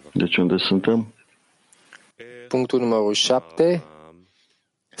 Deci unde suntem? Punctul numărul 7,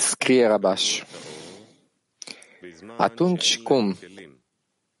 scrie Rabash. Atunci cum,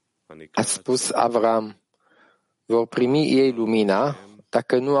 a spus Avram, vor primi ei lumina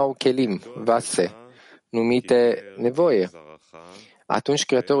dacă nu au chelim, vase, numite nevoie? Atunci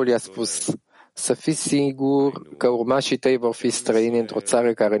Creatorul i-a spus, să fii sigur că urmașii tăi vor fi străini într-o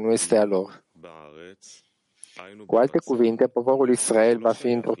țară care nu este a lor. Cu alte cuvinte, poporul Israel va fi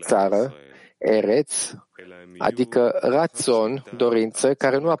într-o țară, Eretz, adică Rațon, dorință,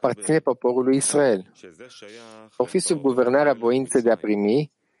 care nu aparține poporului Israel. Vor fi sub guvernarea voinței de a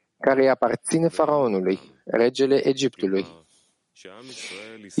primi, care îi aparține faraonului, regele Egiptului.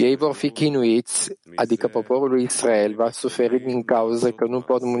 Ei vor fi chinuiți, adică poporul Israel va suferi din cauza că nu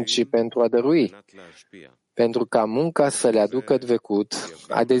pot munci pentru a dărui, pentru ca munca să le aducă dvecut,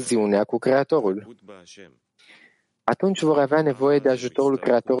 adeziunea cu Creatorul. Atunci vor avea nevoie de ajutorul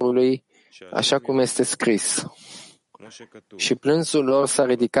Creatorului, așa cum este scris. Și plânsul lor s-a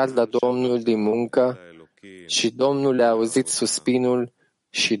ridicat la Domnul din muncă și Domnul le-a auzit suspinul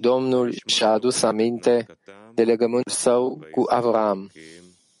și Domnul și-a adus aminte de legământul său cu Avram.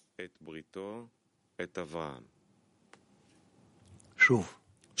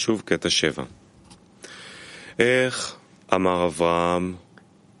 שוב קטע 7. איך אמר אברהם,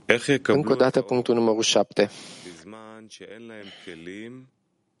 איך Încă o יקבלו dată punctul numărul 7. בזמן שאין להם כלים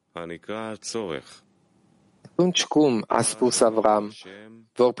הנקרא הצורך? Atunci cum, a spus Avram,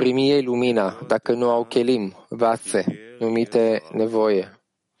 vor primi ei lumina dacă nu au chelim, vațe, numite nevoie?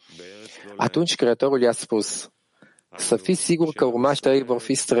 Atunci Creatorul i-a spus: să fii sigur că urmașii tăi vor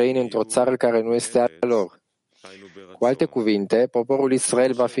fi străini într-o țară care nu este a lor. Cu alte cuvinte, poporul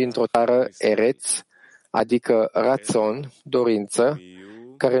Israel va fi într-o țară ereț, adică rațon, dorință,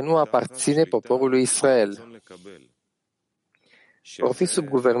 care nu aparține poporului Israel. Vor fi sub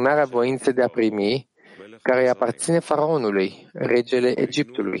guvernarea voinței de a primi, care îi aparține faraonului, regele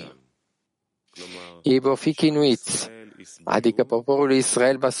Egiptului. Ei vor fi chinuiți, adică poporul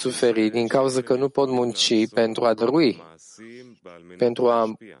Israel va suferi din cauza că nu pot munci pentru a dărui,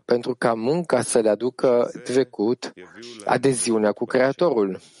 pentru ca munca să le aducă dvecut, adeziunea cu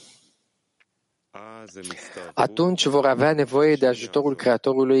Creatorul. Atunci vor avea nevoie de ajutorul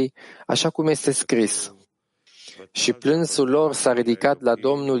Creatorului, așa cum este scris. Și plânsul lor s-a ridicat la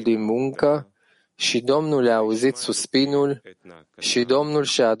Domnul din muncă, și Domnul le-a auzit suspinul, și Domnul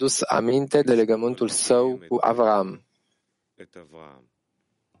și-a adus aminte de legământul său cu Avram.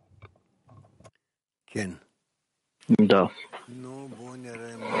 Da.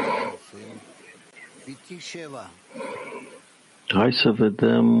 Hai să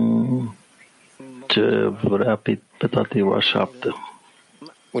vedem ce vrea Petativa 7.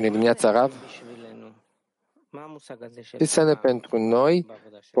 Bună dimineața, Rav! Ce înseamnă pentru noi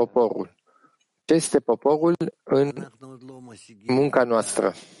poporul? Ce este poporul în munca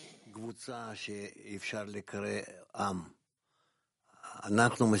noastră?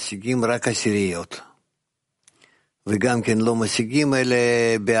 אנחנו משיגים רק עשיריות, וגם כן לא משיגים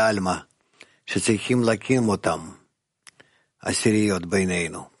אלה בעלמא, שצריכים להקים אותם, עשיריות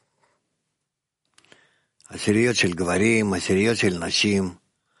בינינו. עשיריות של גברים, עשיריות של נשים.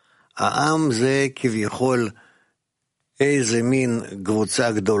 העם זה כביכול איזה מין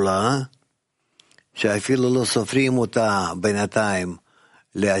קבוצה גדולה, שאפילו לא סופרים אותה בינתיים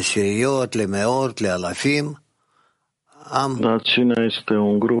לעשיריות, למאות, לאלפים. Națiunea este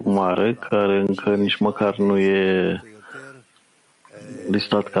un grup mare care încă nici măcar nu e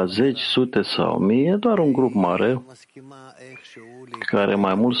listat ca zeci, sute sau mii, e doar un grup mare care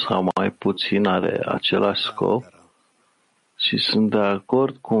mai mult sau mai puțin are același scop și sunt de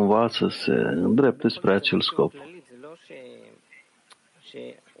acord cumva să se îndrepte spre acel scop.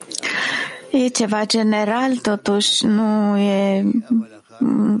 E ceva general, totuși nu e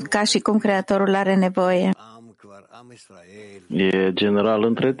ca și cum Creatorul are nevoie. E general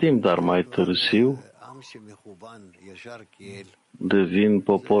între timp, dar mai târziu devin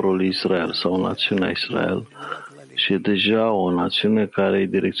poporul Israel sau națiunea Israel și e deja o națiune care e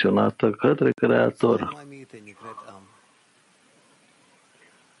direcționată către Creator.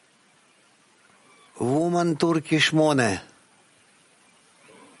 Woman Turkish Mone.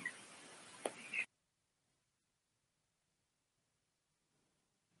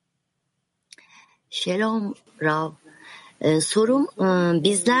 Shalom Rav. Sorum,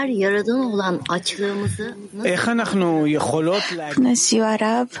 bizler yaradan olan açlığımızı Bună ziua,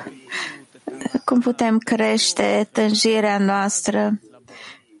 Rav. Cum putem crește tânjirea noastră,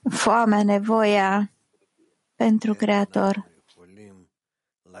 foamea, nevoia pentru Creator?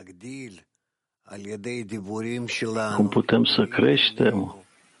 Cum putem să creștem?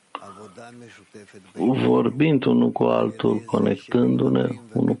 Vorbind unul cu altul, conectându-ne,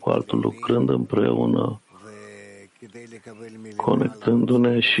 unul cu altul lucrând împreună,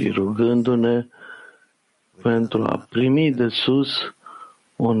 conectându-ne și rugându-ne pentru a primi de sus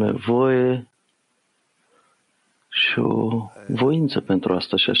o nevoie și o voință pentru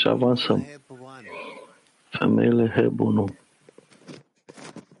asta și așa avansăm. Femeile Hebunu.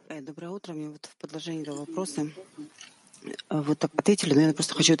 Доброе утро. Мне вот в продолжении этого вопроса вы так ответили, но я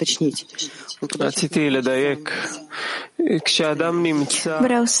просто хочу уточнить.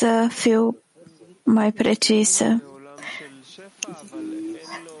 Vreau să fiu mai precisă.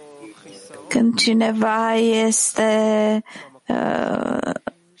 Când cineva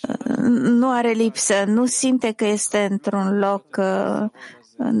nu are lipsă, nu simte că este într-un loc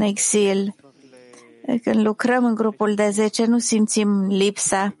în exil. Când lucrăm în grupul de 10, nu simțim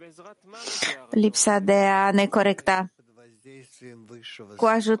lipsa de a ne corecta. Cu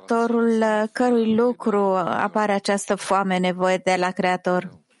ajutorul cărui lucru apare această foame, nevoie de la Creator?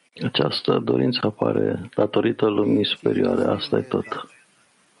 Această dorință apare datorită luminii superioare, asta e tot.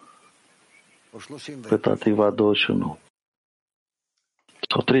 Petativa 21.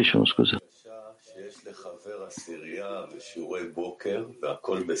 Sau 31, scuze.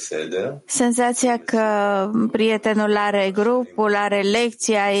 Senzația că prietenul are grupul, are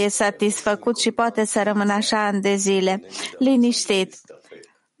lecția, e satisfăcut și poate să rămână așa ani de zile, liniștit.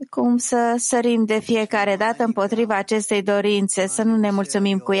 Cum să sărim de fiecare dată împotriva acestei dorințe, să nu ne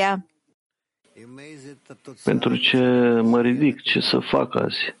mulțumim cu ea? Pentru ce mă ridic, ce să fac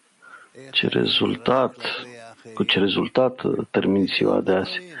azi? Cu ce rezultat termin ziua de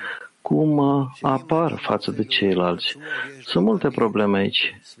azi? Cum apar față de ceilalți? Sunt multe probleme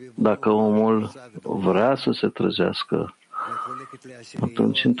aici. Dacă omul vrea să se trezească,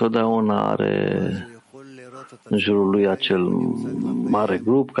 atunci întotdeauna are în jurul lui acel mare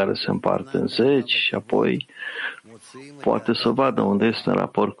grup care se împarte în 10 și apoi poate să vadă unde este în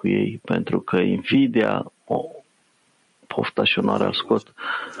raport cu ei, pentru că invidia, pofta și onoarea îl scot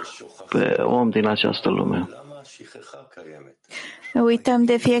pe om din această lume. Uităm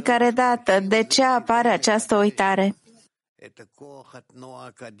de fiecare dată. De ce apare această uitare?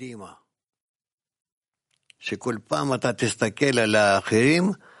 שכל פעם אתה תסתכל על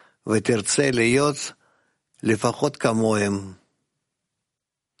האחרים ותרצה להיות לפחות כמוהם.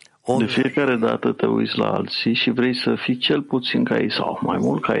 De fiecare dată te uiți la alții și vrei să fii cel puțin ca ei sau mai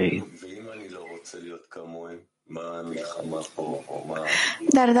mult ca ei.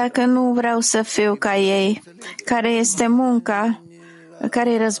 Dar dacă nu vreau să fiu ca ei, care este munca?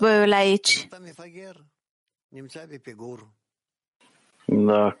 Care e războiul aici?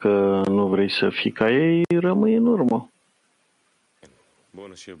 Dacă nu vrei să fii ca ei, rămâi în urmă.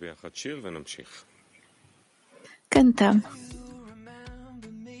 Cântăm.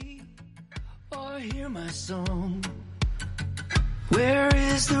 Where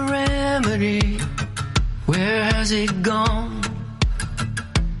is the remedy? Where has it gone?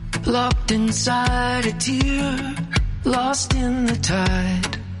 Locked inside a tear, lost in the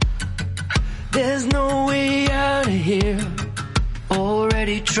tide. There's no way out of here,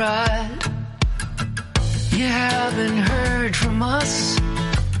 already tried. You haven't heard from us,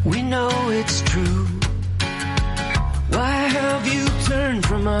 we know it's true. Why have you turned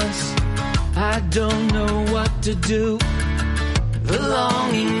from us? I don't know what to do. The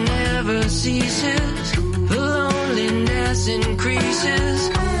longing never ceases, the loneliness increases,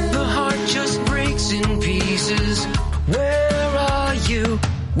 the heart just breaks in pieces. Where are you?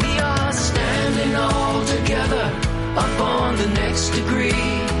 We are standing all together up on the next degree.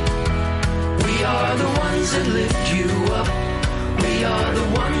 We are the ones that lift you up, we are the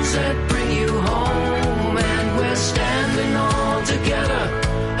ones that bring you home, and we're standing all together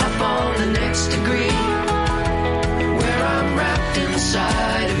up on the next degree. Where I'm wrapped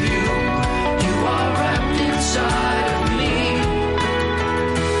inside of you, you are wrapped inside of me,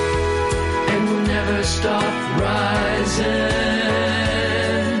 and we'll never stop rising,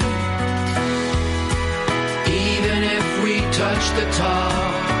 even if we touch the top.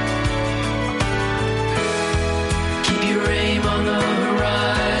 Keep your aim on the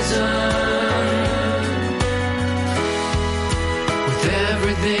horizon, with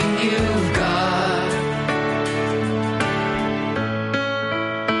everything you've got.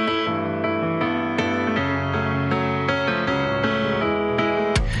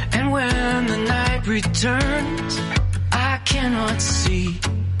 Returns, I cannot see.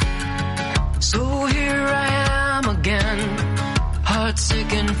 So here I am again, heartsick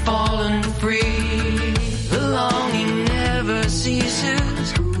and fallen free. The longing never ceases,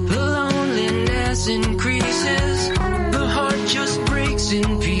 the loneliness increases, the heart just breaks in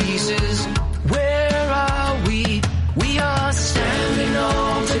pieces. Where are we? We are standing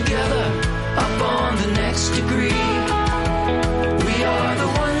all together up on the next degree. We are the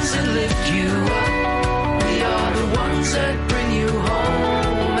ones that lift you up, that bring you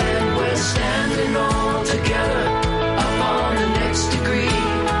home, and we're standing all together up on the next degree.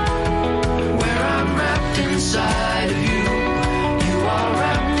 Where I'm wrapped inside of you, you are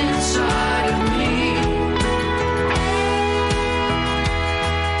wrapped inside of me.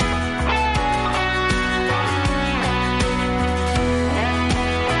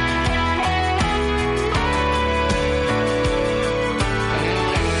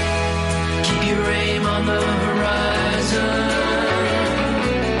 Keep your aim on the horizon,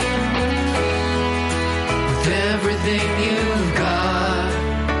 with everything you've got.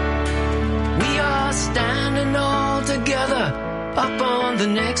 We are standing all together up on the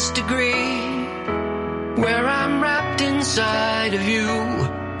next degree. Where I'm wrapped inside of you,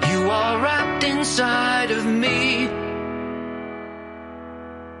 you are wrapped inside of me.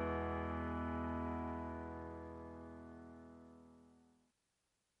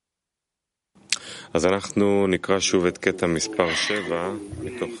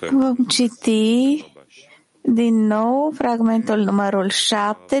 Vom citi din nou fragmentul numărul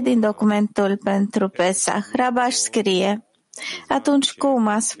 7 din documentul pentru Pesach. Rabash scrie: Atunci cum,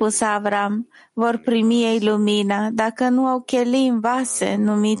 a spus Avram, vor primi ei lumina dacă nu au chelim, vase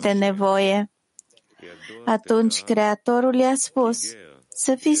numite nevoie? Atunci Creatorul i-a spus,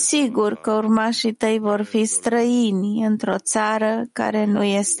 să fii sigur că urmașii tăi vor fi străini într-o țară care nu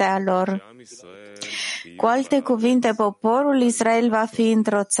este a lor. Cu alte cuvinte, poporul Israel va fi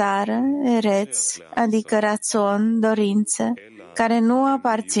într-o țară, Eretz, adică rațon, dorință, care nu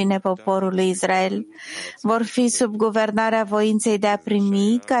aparține poporului Israel. Vor fi sub guvernarea voinței de a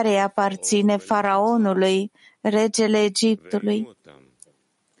primi, care îi aparține faraonului, regele Egiptului.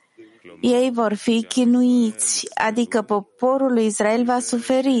 Ei vor fi chinuiți, adică poporul lui Israel va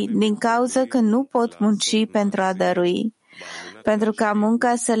suferi din cauza că nu pot munci pentru a dărui, pentru ca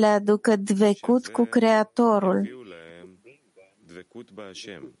munca să le aducă dvecut cu Creatorul.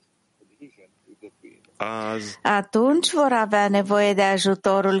 Atunci vor avea nevoie de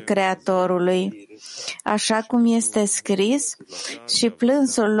ajutorul Creatorului. Așa cum este scris, și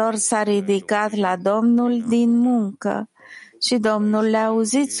plânsul lor s-a ridicat la Domnul din muncă. Și Domnul le-a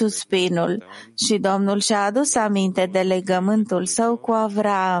auzit suspinul și Domnul și-a adus aminte de legământul său cu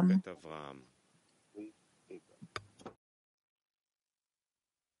Avram.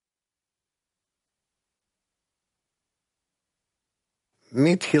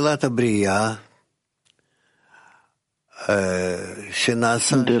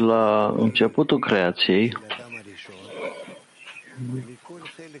 De la începutul creației,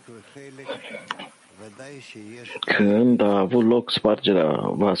 când a avut loc spargerea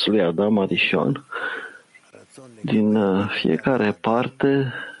vasului Adam Arishon, din fiecare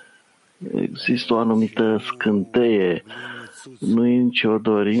parte există o anumită scânteie. Nu e nicio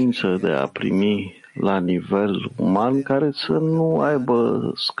dorință de a primi la nivel uman care să nu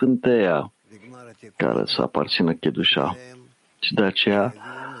aibă scânteia care să aparțină Chedușa. Și de aceea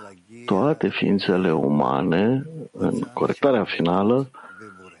toate ființele umane, în corectarea finală,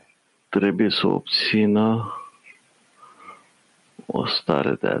 trebuie să obțină o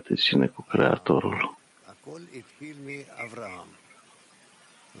stare de a te ține cu Creatorul.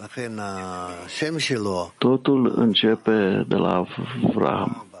 Totul începe de la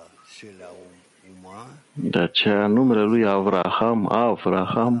Avraham. De aceea numele lui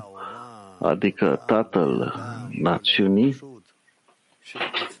Avraham, adică tatăl națiunii,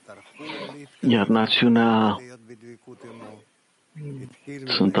 iar națiunea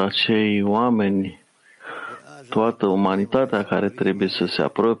sunt acei oameni, toată umanitatea care trebuie să se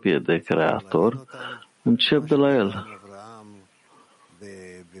apropie de Creator, încep de la el.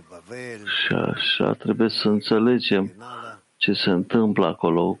 Și așa trebuie să înțelegem ce se întâmplă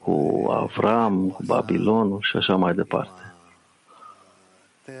acolo cu Avram, cu Babilonul și așa mai departe.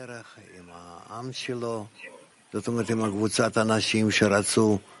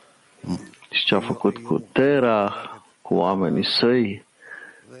 Și ce a făcut cu Terah, cu oamenii săi,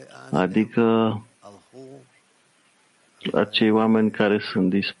 adică acei oameni care sunt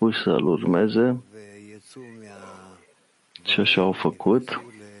dispuși să-l urmeze, și așa au făcut,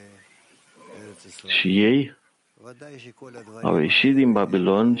 și ei au ieșit din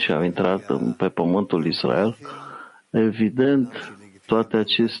Babilon și au intrat pe pământul Israel. Evident, toate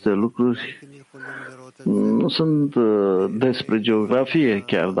aceste lucruri nu sunt despre geografie,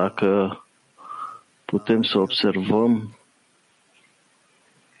 chiar dacă putem să observăm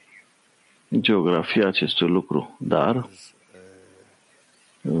geografia acestui lucru, dar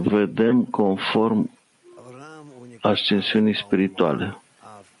vedem conform ascensiunii spirituale.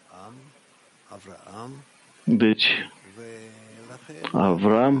 Deci,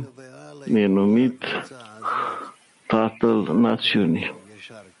 Avram e numit tatăl națiunii.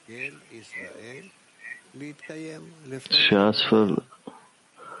 Și astfel,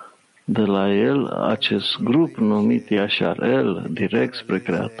 de la el, acest grup numit Yashar-El, direct spre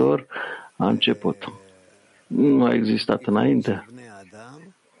Creator, a început. Nu a existat înainte.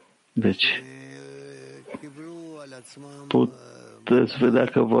 Deci, puteți vedea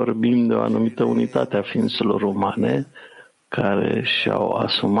că vorbim de o anumită unitate a ființelor umane care și-au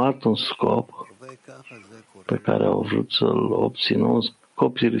asumat un scop pe care au vrut să-l obțină, un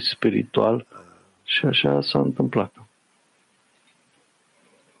scop spiritual, și așa s-a întâmplat.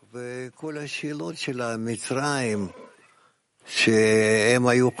 Și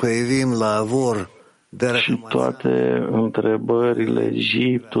toate întrebările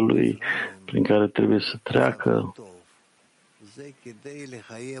Egiptului prin care trebuie să treacă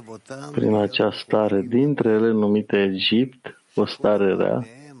prin această stare, dintre ele numite Egipt, o stare rea,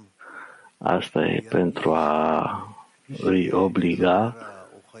 asta e pentru a îi obliga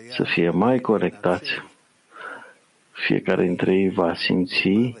să fie mai corectați. Fiecare dintre ei va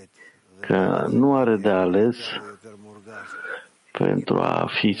simți că nu are de ales pentru a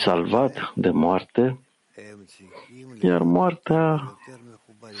fi salvat de moarte, iar moartea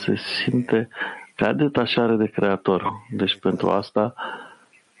se simte ca detașare de Creator. Deci pentru asta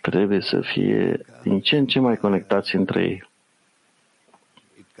trebuie să fie din ce în ce mai conectați între ei.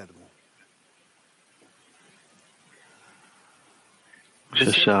 Și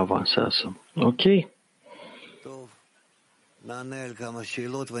așa avansează. Ok.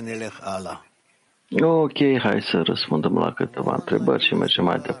 Ok, hai să răspundem la câteva întrebări și mergem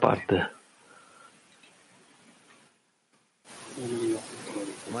mai departe.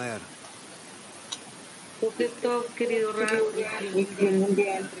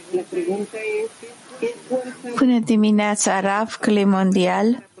 Bună dimineața, Rav, Cli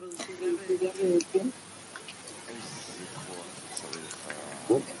Mondial.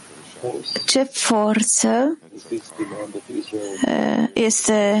 Ce forță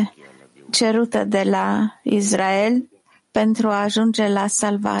este cerută de la Israel pentru a ajunge la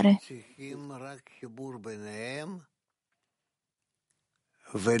salvare?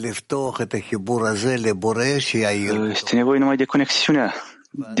 Este nevoie numai de conexiunea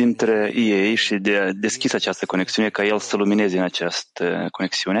dintre ei și de a deschis această conexiune, ca el să lumineze în această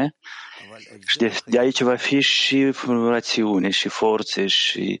conexiune. Și de aici va fi și rațiune, și forțe,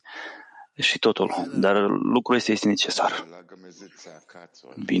 și totul. Dar lucrul este necesar.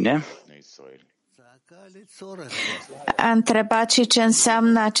 Bine. A întrebat și ce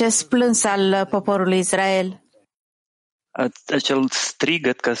înseamnă acest plâns al poporului Israel. Acel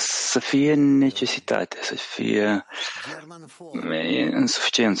strigăt ca să fie necesitate, să fie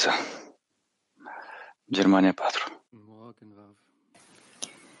insuficiență. Germania 4.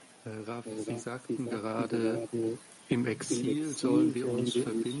 Rav, Sie sagten gerade, im Exil sollen wir uns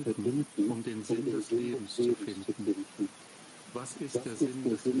verbinden, den Sinn des Lebens zu finden. Was ist der Sinn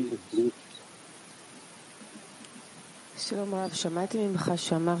des Lebens?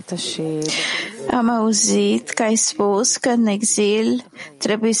 Am auzit că ai spus că în exil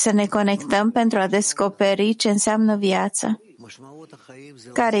trebuie să ne conectăm pentru a descoperi ce înseamnă viața.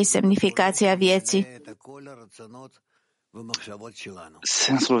 Care e semnificația vieții?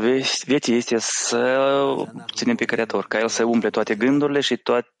 Sensul vieții este să ținem pe Creator, ca El să umple toate gândurile și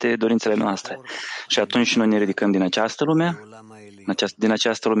toate dorințele noastre. Și atunci noi ne ridicăm din această lume, din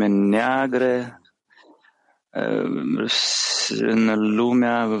această lume neagră, în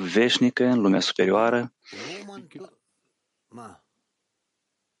lumea veșnică, în lumea superioară.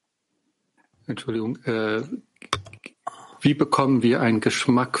 Entschuldigung, wie bekommen wir einen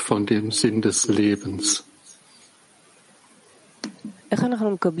Geschmack von dem Sinn des Lebens?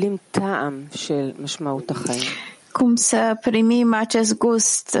 Cum să primim acest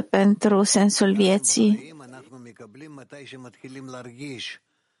gust pentru sensul vieții?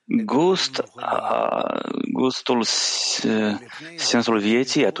 Gustul, sensul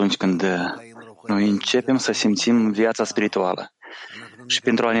vieții atunci când noi începem să simțim viața spirituală. Și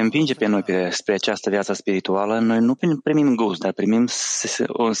pentru a ne împinge pe noi spre această viață spirituală, noi nu primim gust, dar primim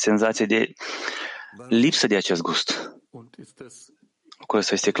o senzație de lipsă de acest gust. Lucrul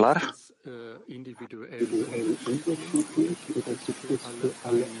ăsta este clar?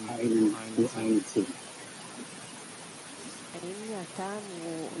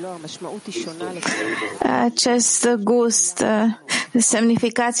 Acest gust,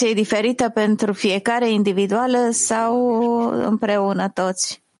 semnificație e diferită pentru fiecare individuală sau împreună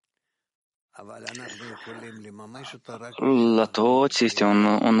toți? La toți este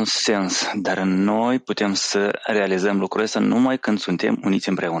un sens, dar noi putem să realizăm lucrul ăsta numai când suntem uniți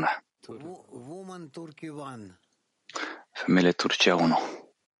împreună. Femeile Turcia 1.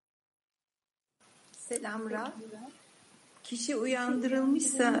 Selam Rav. Kişi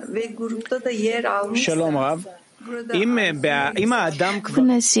uyandırılmışsa ve grupta da yer almışsa. Shalom Rav.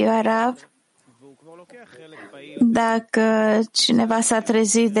 Bună ziua, Rav. Dacă cineva s-a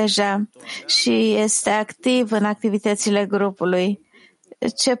trezit deja și este activ în activitățile grupului,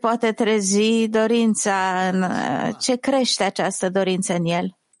 ce poate trezi dorința, ce crește această dorință în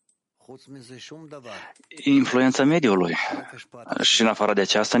el? Influența mediului. Și în afară de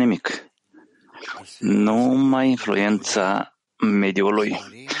aceasta nimic. Numai influența mediului.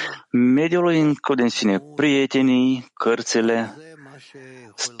 Mediului include în sine prietenii, cărțile,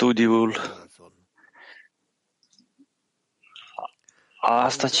 studiul.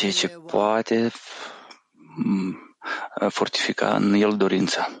 Asta ceea ce poate fortifica în el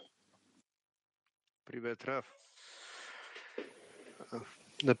dorința.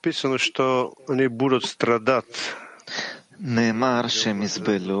 Написано, что они будут страдать. נאמר שהם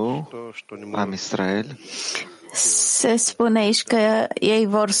יסבלו, עם ישראל. Se spune aici că ei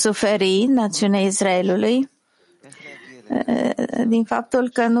vor suferi, națiunea Israelului. din faptul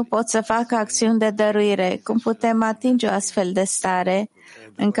că nu pot să facă acțiuni de dăruire. Cum putem atinge o astfel de stare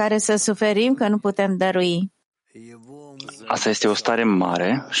în care să suferim că nu putem dărui? Asta este o stare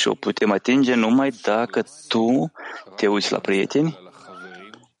mare și o putem atinge numai dacă tu te uiți la prieteni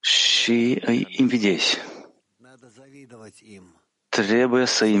și îi invidiezi. Trebuie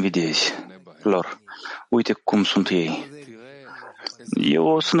să îi invidiezi lor. Uite cum sunt ei.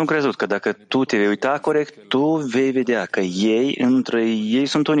 Eu sunt crezut că dacă tu te vei uita corect, tu vei vedea că ei, între ei,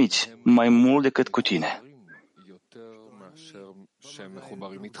 sunt uniți mai mult decât cu tine.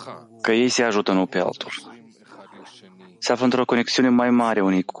 Că ei se ajută unul pe altul. Se află într-o conexiune mai mare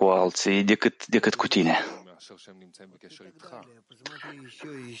unii cu alții decât cu tine.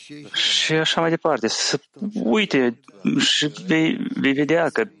 Și așa mai departe. Să uite și vei vedea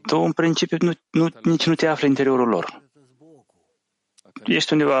că tu în principiu nici nu te afli în interiorul lor.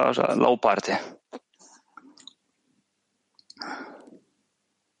 Ești undeva așa, la o parte.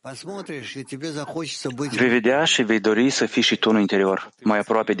 Vei vedea și vei dori să fii și tu în interior, mai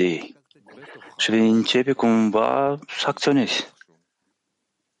aproape de ei. Și vei începe cumva să acționezi.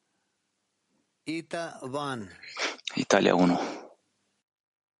 Italia 1.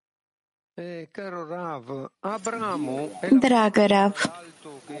 Dragă Rav,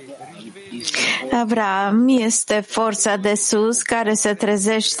 Avram este forța de sus care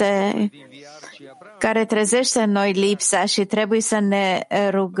trezește în noi lipsa și trebuie să ne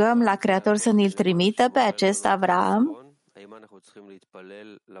rugăm la Creator să ne-l trimită pe acest Avram.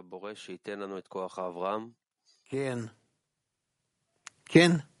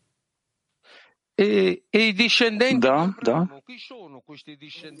 Ken? Da.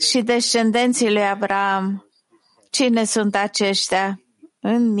 Și descendenții lui Avram. Cine sunt aceștia?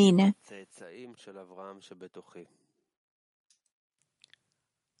 În mine.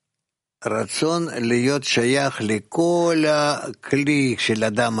 רצון להיות שייך לכל הכלי של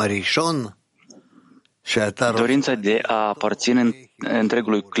אדם הראשון, dorința de a aparține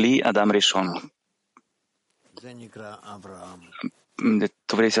întregului cli Adam Rishon.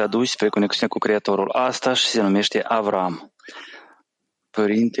 Tu vrei să aduci spre conexiune cu Creatorul. Asta și se numește Avram,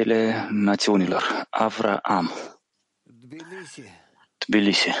 Părintele Națiunilor. Avram.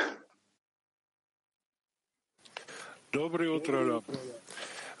 Tbilisi. Доброе утро, Раб.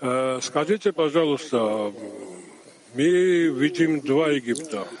 Скажите, пожалуйста, мы видим два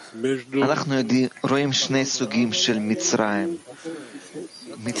Египта. אנחנו רואים שני סוגים של מצרים.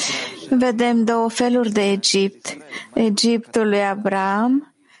 Vedem două feluri de Egipt. Egiptul lui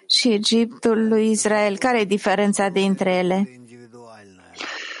Abraham și Egiptul lui Israel. Care e diferența dintre ele?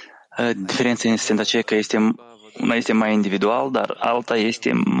 Diferența este în aceea că una este mai individual, dar alta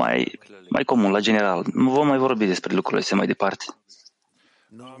este mai comun, la general. Nu vom mai vorbi despre lucrurile astea mai departe.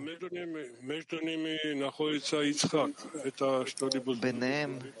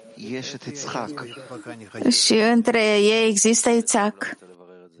 Și între ei există Isaac.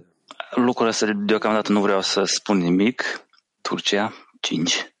 Lucrul ăsta deocamdată nu vreau să spun nimic. Turcia,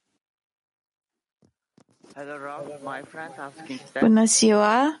 5. Bună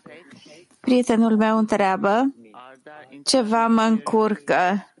ziua! Prietenul meu întreabă, ceva mă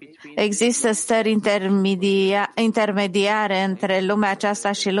încurcă. Există stări intermediare între lumea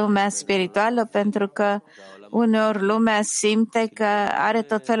aceasta și lumea spirituală, pentru că uneori lumea simte că are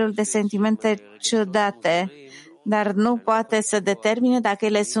tot felul de sentimente ciudate, dar nu poate să determine dacă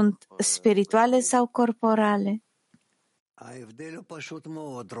ele sunt spirituale sau corporale.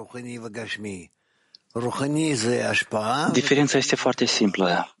 Diferența este foarte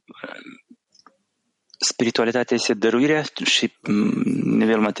simplă. Spiritualitatea este dăruirea și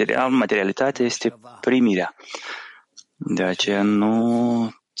nivel material, materialitatea este primirea. De aceea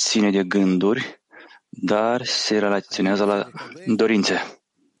nu ține de gânduri, dar se relaționează la dorințe.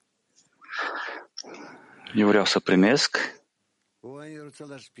 Eu vreau să primesc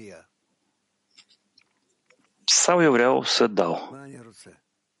sau eu vreau să dau.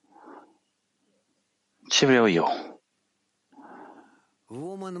 Ce vreau eu?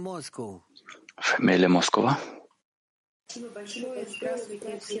 Femeile Moscova.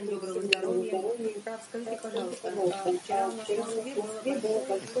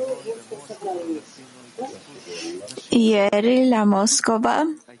 Ieri, la Moscova,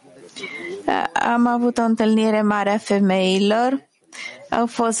 am avut o întâlnire mare a femeilor. Au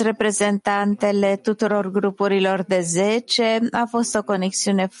fost reprezentantele tuturor grupurilor de 10. A fost o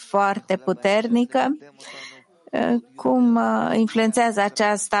conexiune foarte puternică. Cum influențează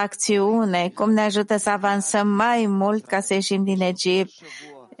această acțiune? Cum ne ajută să avansăm mai mult ca să ieșim din Egipt?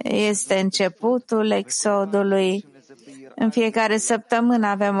 Este începutul exodului. În fiecare săptămână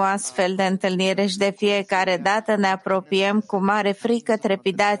avem o astfel de întâlnire și de fiecare dată ne apropiem cu mare frică,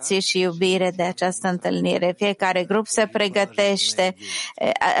 trepidație și iubire de această întâlnire. Fiecare grup se pregătește.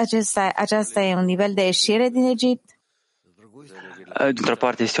 Aceasta e un nivel de ieșire din Egipt? Dintr-o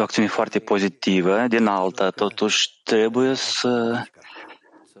parte este o acțiune foarte pozitivă, din alta totuși trebuie să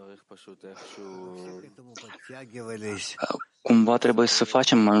cumva trebuie să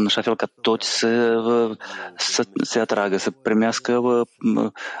facem în așa fel ca toți să se atragă, să primească,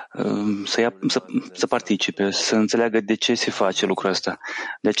 să participe, să înțeleagă de ce se face lucrul ăsta.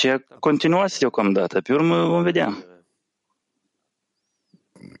 De aceea continuați deocamdată, pe urmă vom vedea.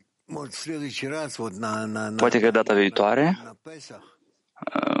 Poate că data viitoare,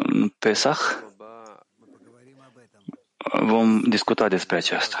 în Pesach, vom discuta despre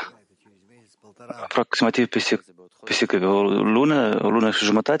aceasta. Aproximativ peste o lună și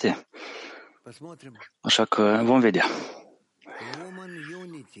jumătate. Așa că vom vedea.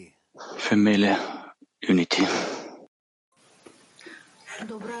 Femeile Unity.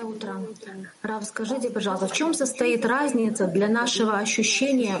 Доброе утро. Рав, скажите, пожалуйста, в чем состоит разница для нашего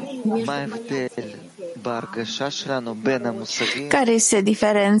ощущения Care este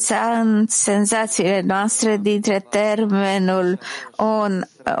diferența în senzațiile noastre dintre termenul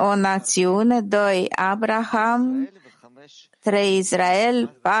o națiune, 2 Abraham, 3 Israel,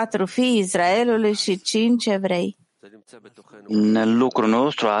 4 fii Israelului și 5 evrei? În lucrul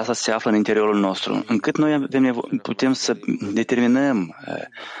nostru, asta se află în interiorul nostru, încât noi putem să determinăm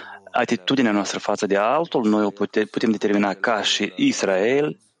atitudinea noastră față de altul, noi o putem determina ca și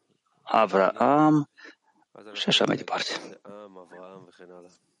Israel, Avraam și așa mai departe.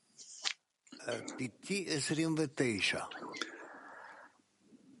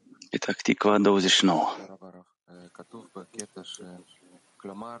 Petach Tikva 29.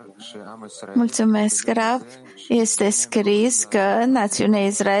 Mulțumesc, Rav. Este scris că națiunea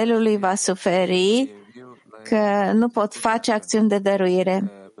Israelului va suferi, că nu pot face acțiuni de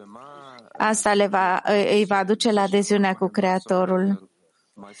dăruire. Asta îi va duce la adeziunea cu Creatorul.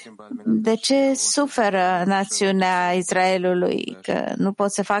 De ce suferă națiunea Israelului? Că nu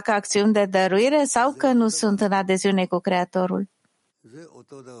pot să facă acțiuni de dăruire sau că nu sunt în adeziune cu Creatorul?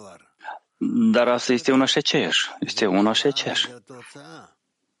 Dar asta este una și aceeași. Este una și aceeași.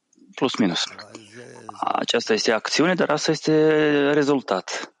 Plus minus. Aceasta este acțiune, dar asta este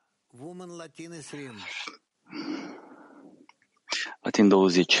rezultat. Latin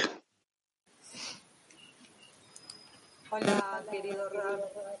 20.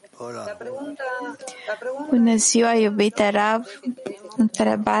 Bună ziua, iubite Rav.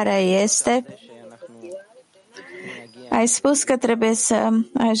 Întrebarea este: ai spus că trebuie să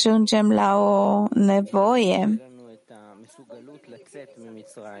ajungem la o nevoie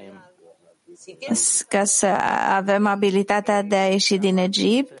ca să avem abilitatea de a ieși din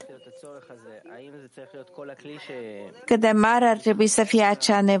Egipt. Cât de mare ar trebui să fie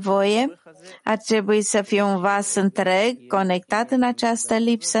acea nevoie? Ar trebui să fie un vas întreg conectat în această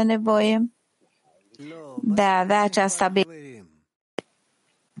lipsă nevoie de a avea această abilitate?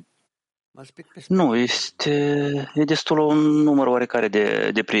 Nu, e destul un număr oarecare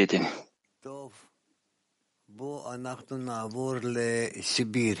de prieteni.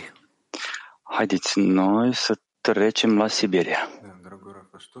 Haideți noi să trecem la Siberia.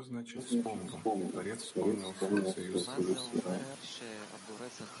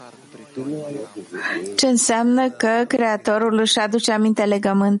 Ce înseamnă că Creatorul își aduce aminte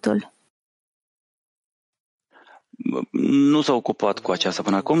legământul? Nu s-a ocupat cu aceasta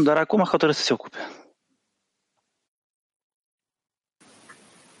până acum, dar acum a hotărât să se ocupe.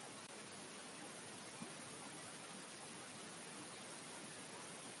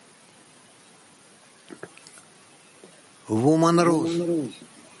 Woman Rus.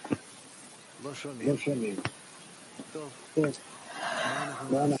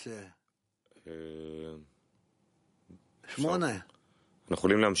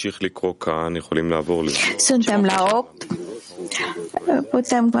 Suntem la 8.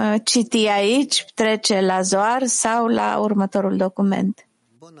 Putem citi aici, trece la Zohar sau la următorul document.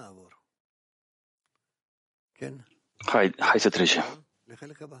 Hai să trecem.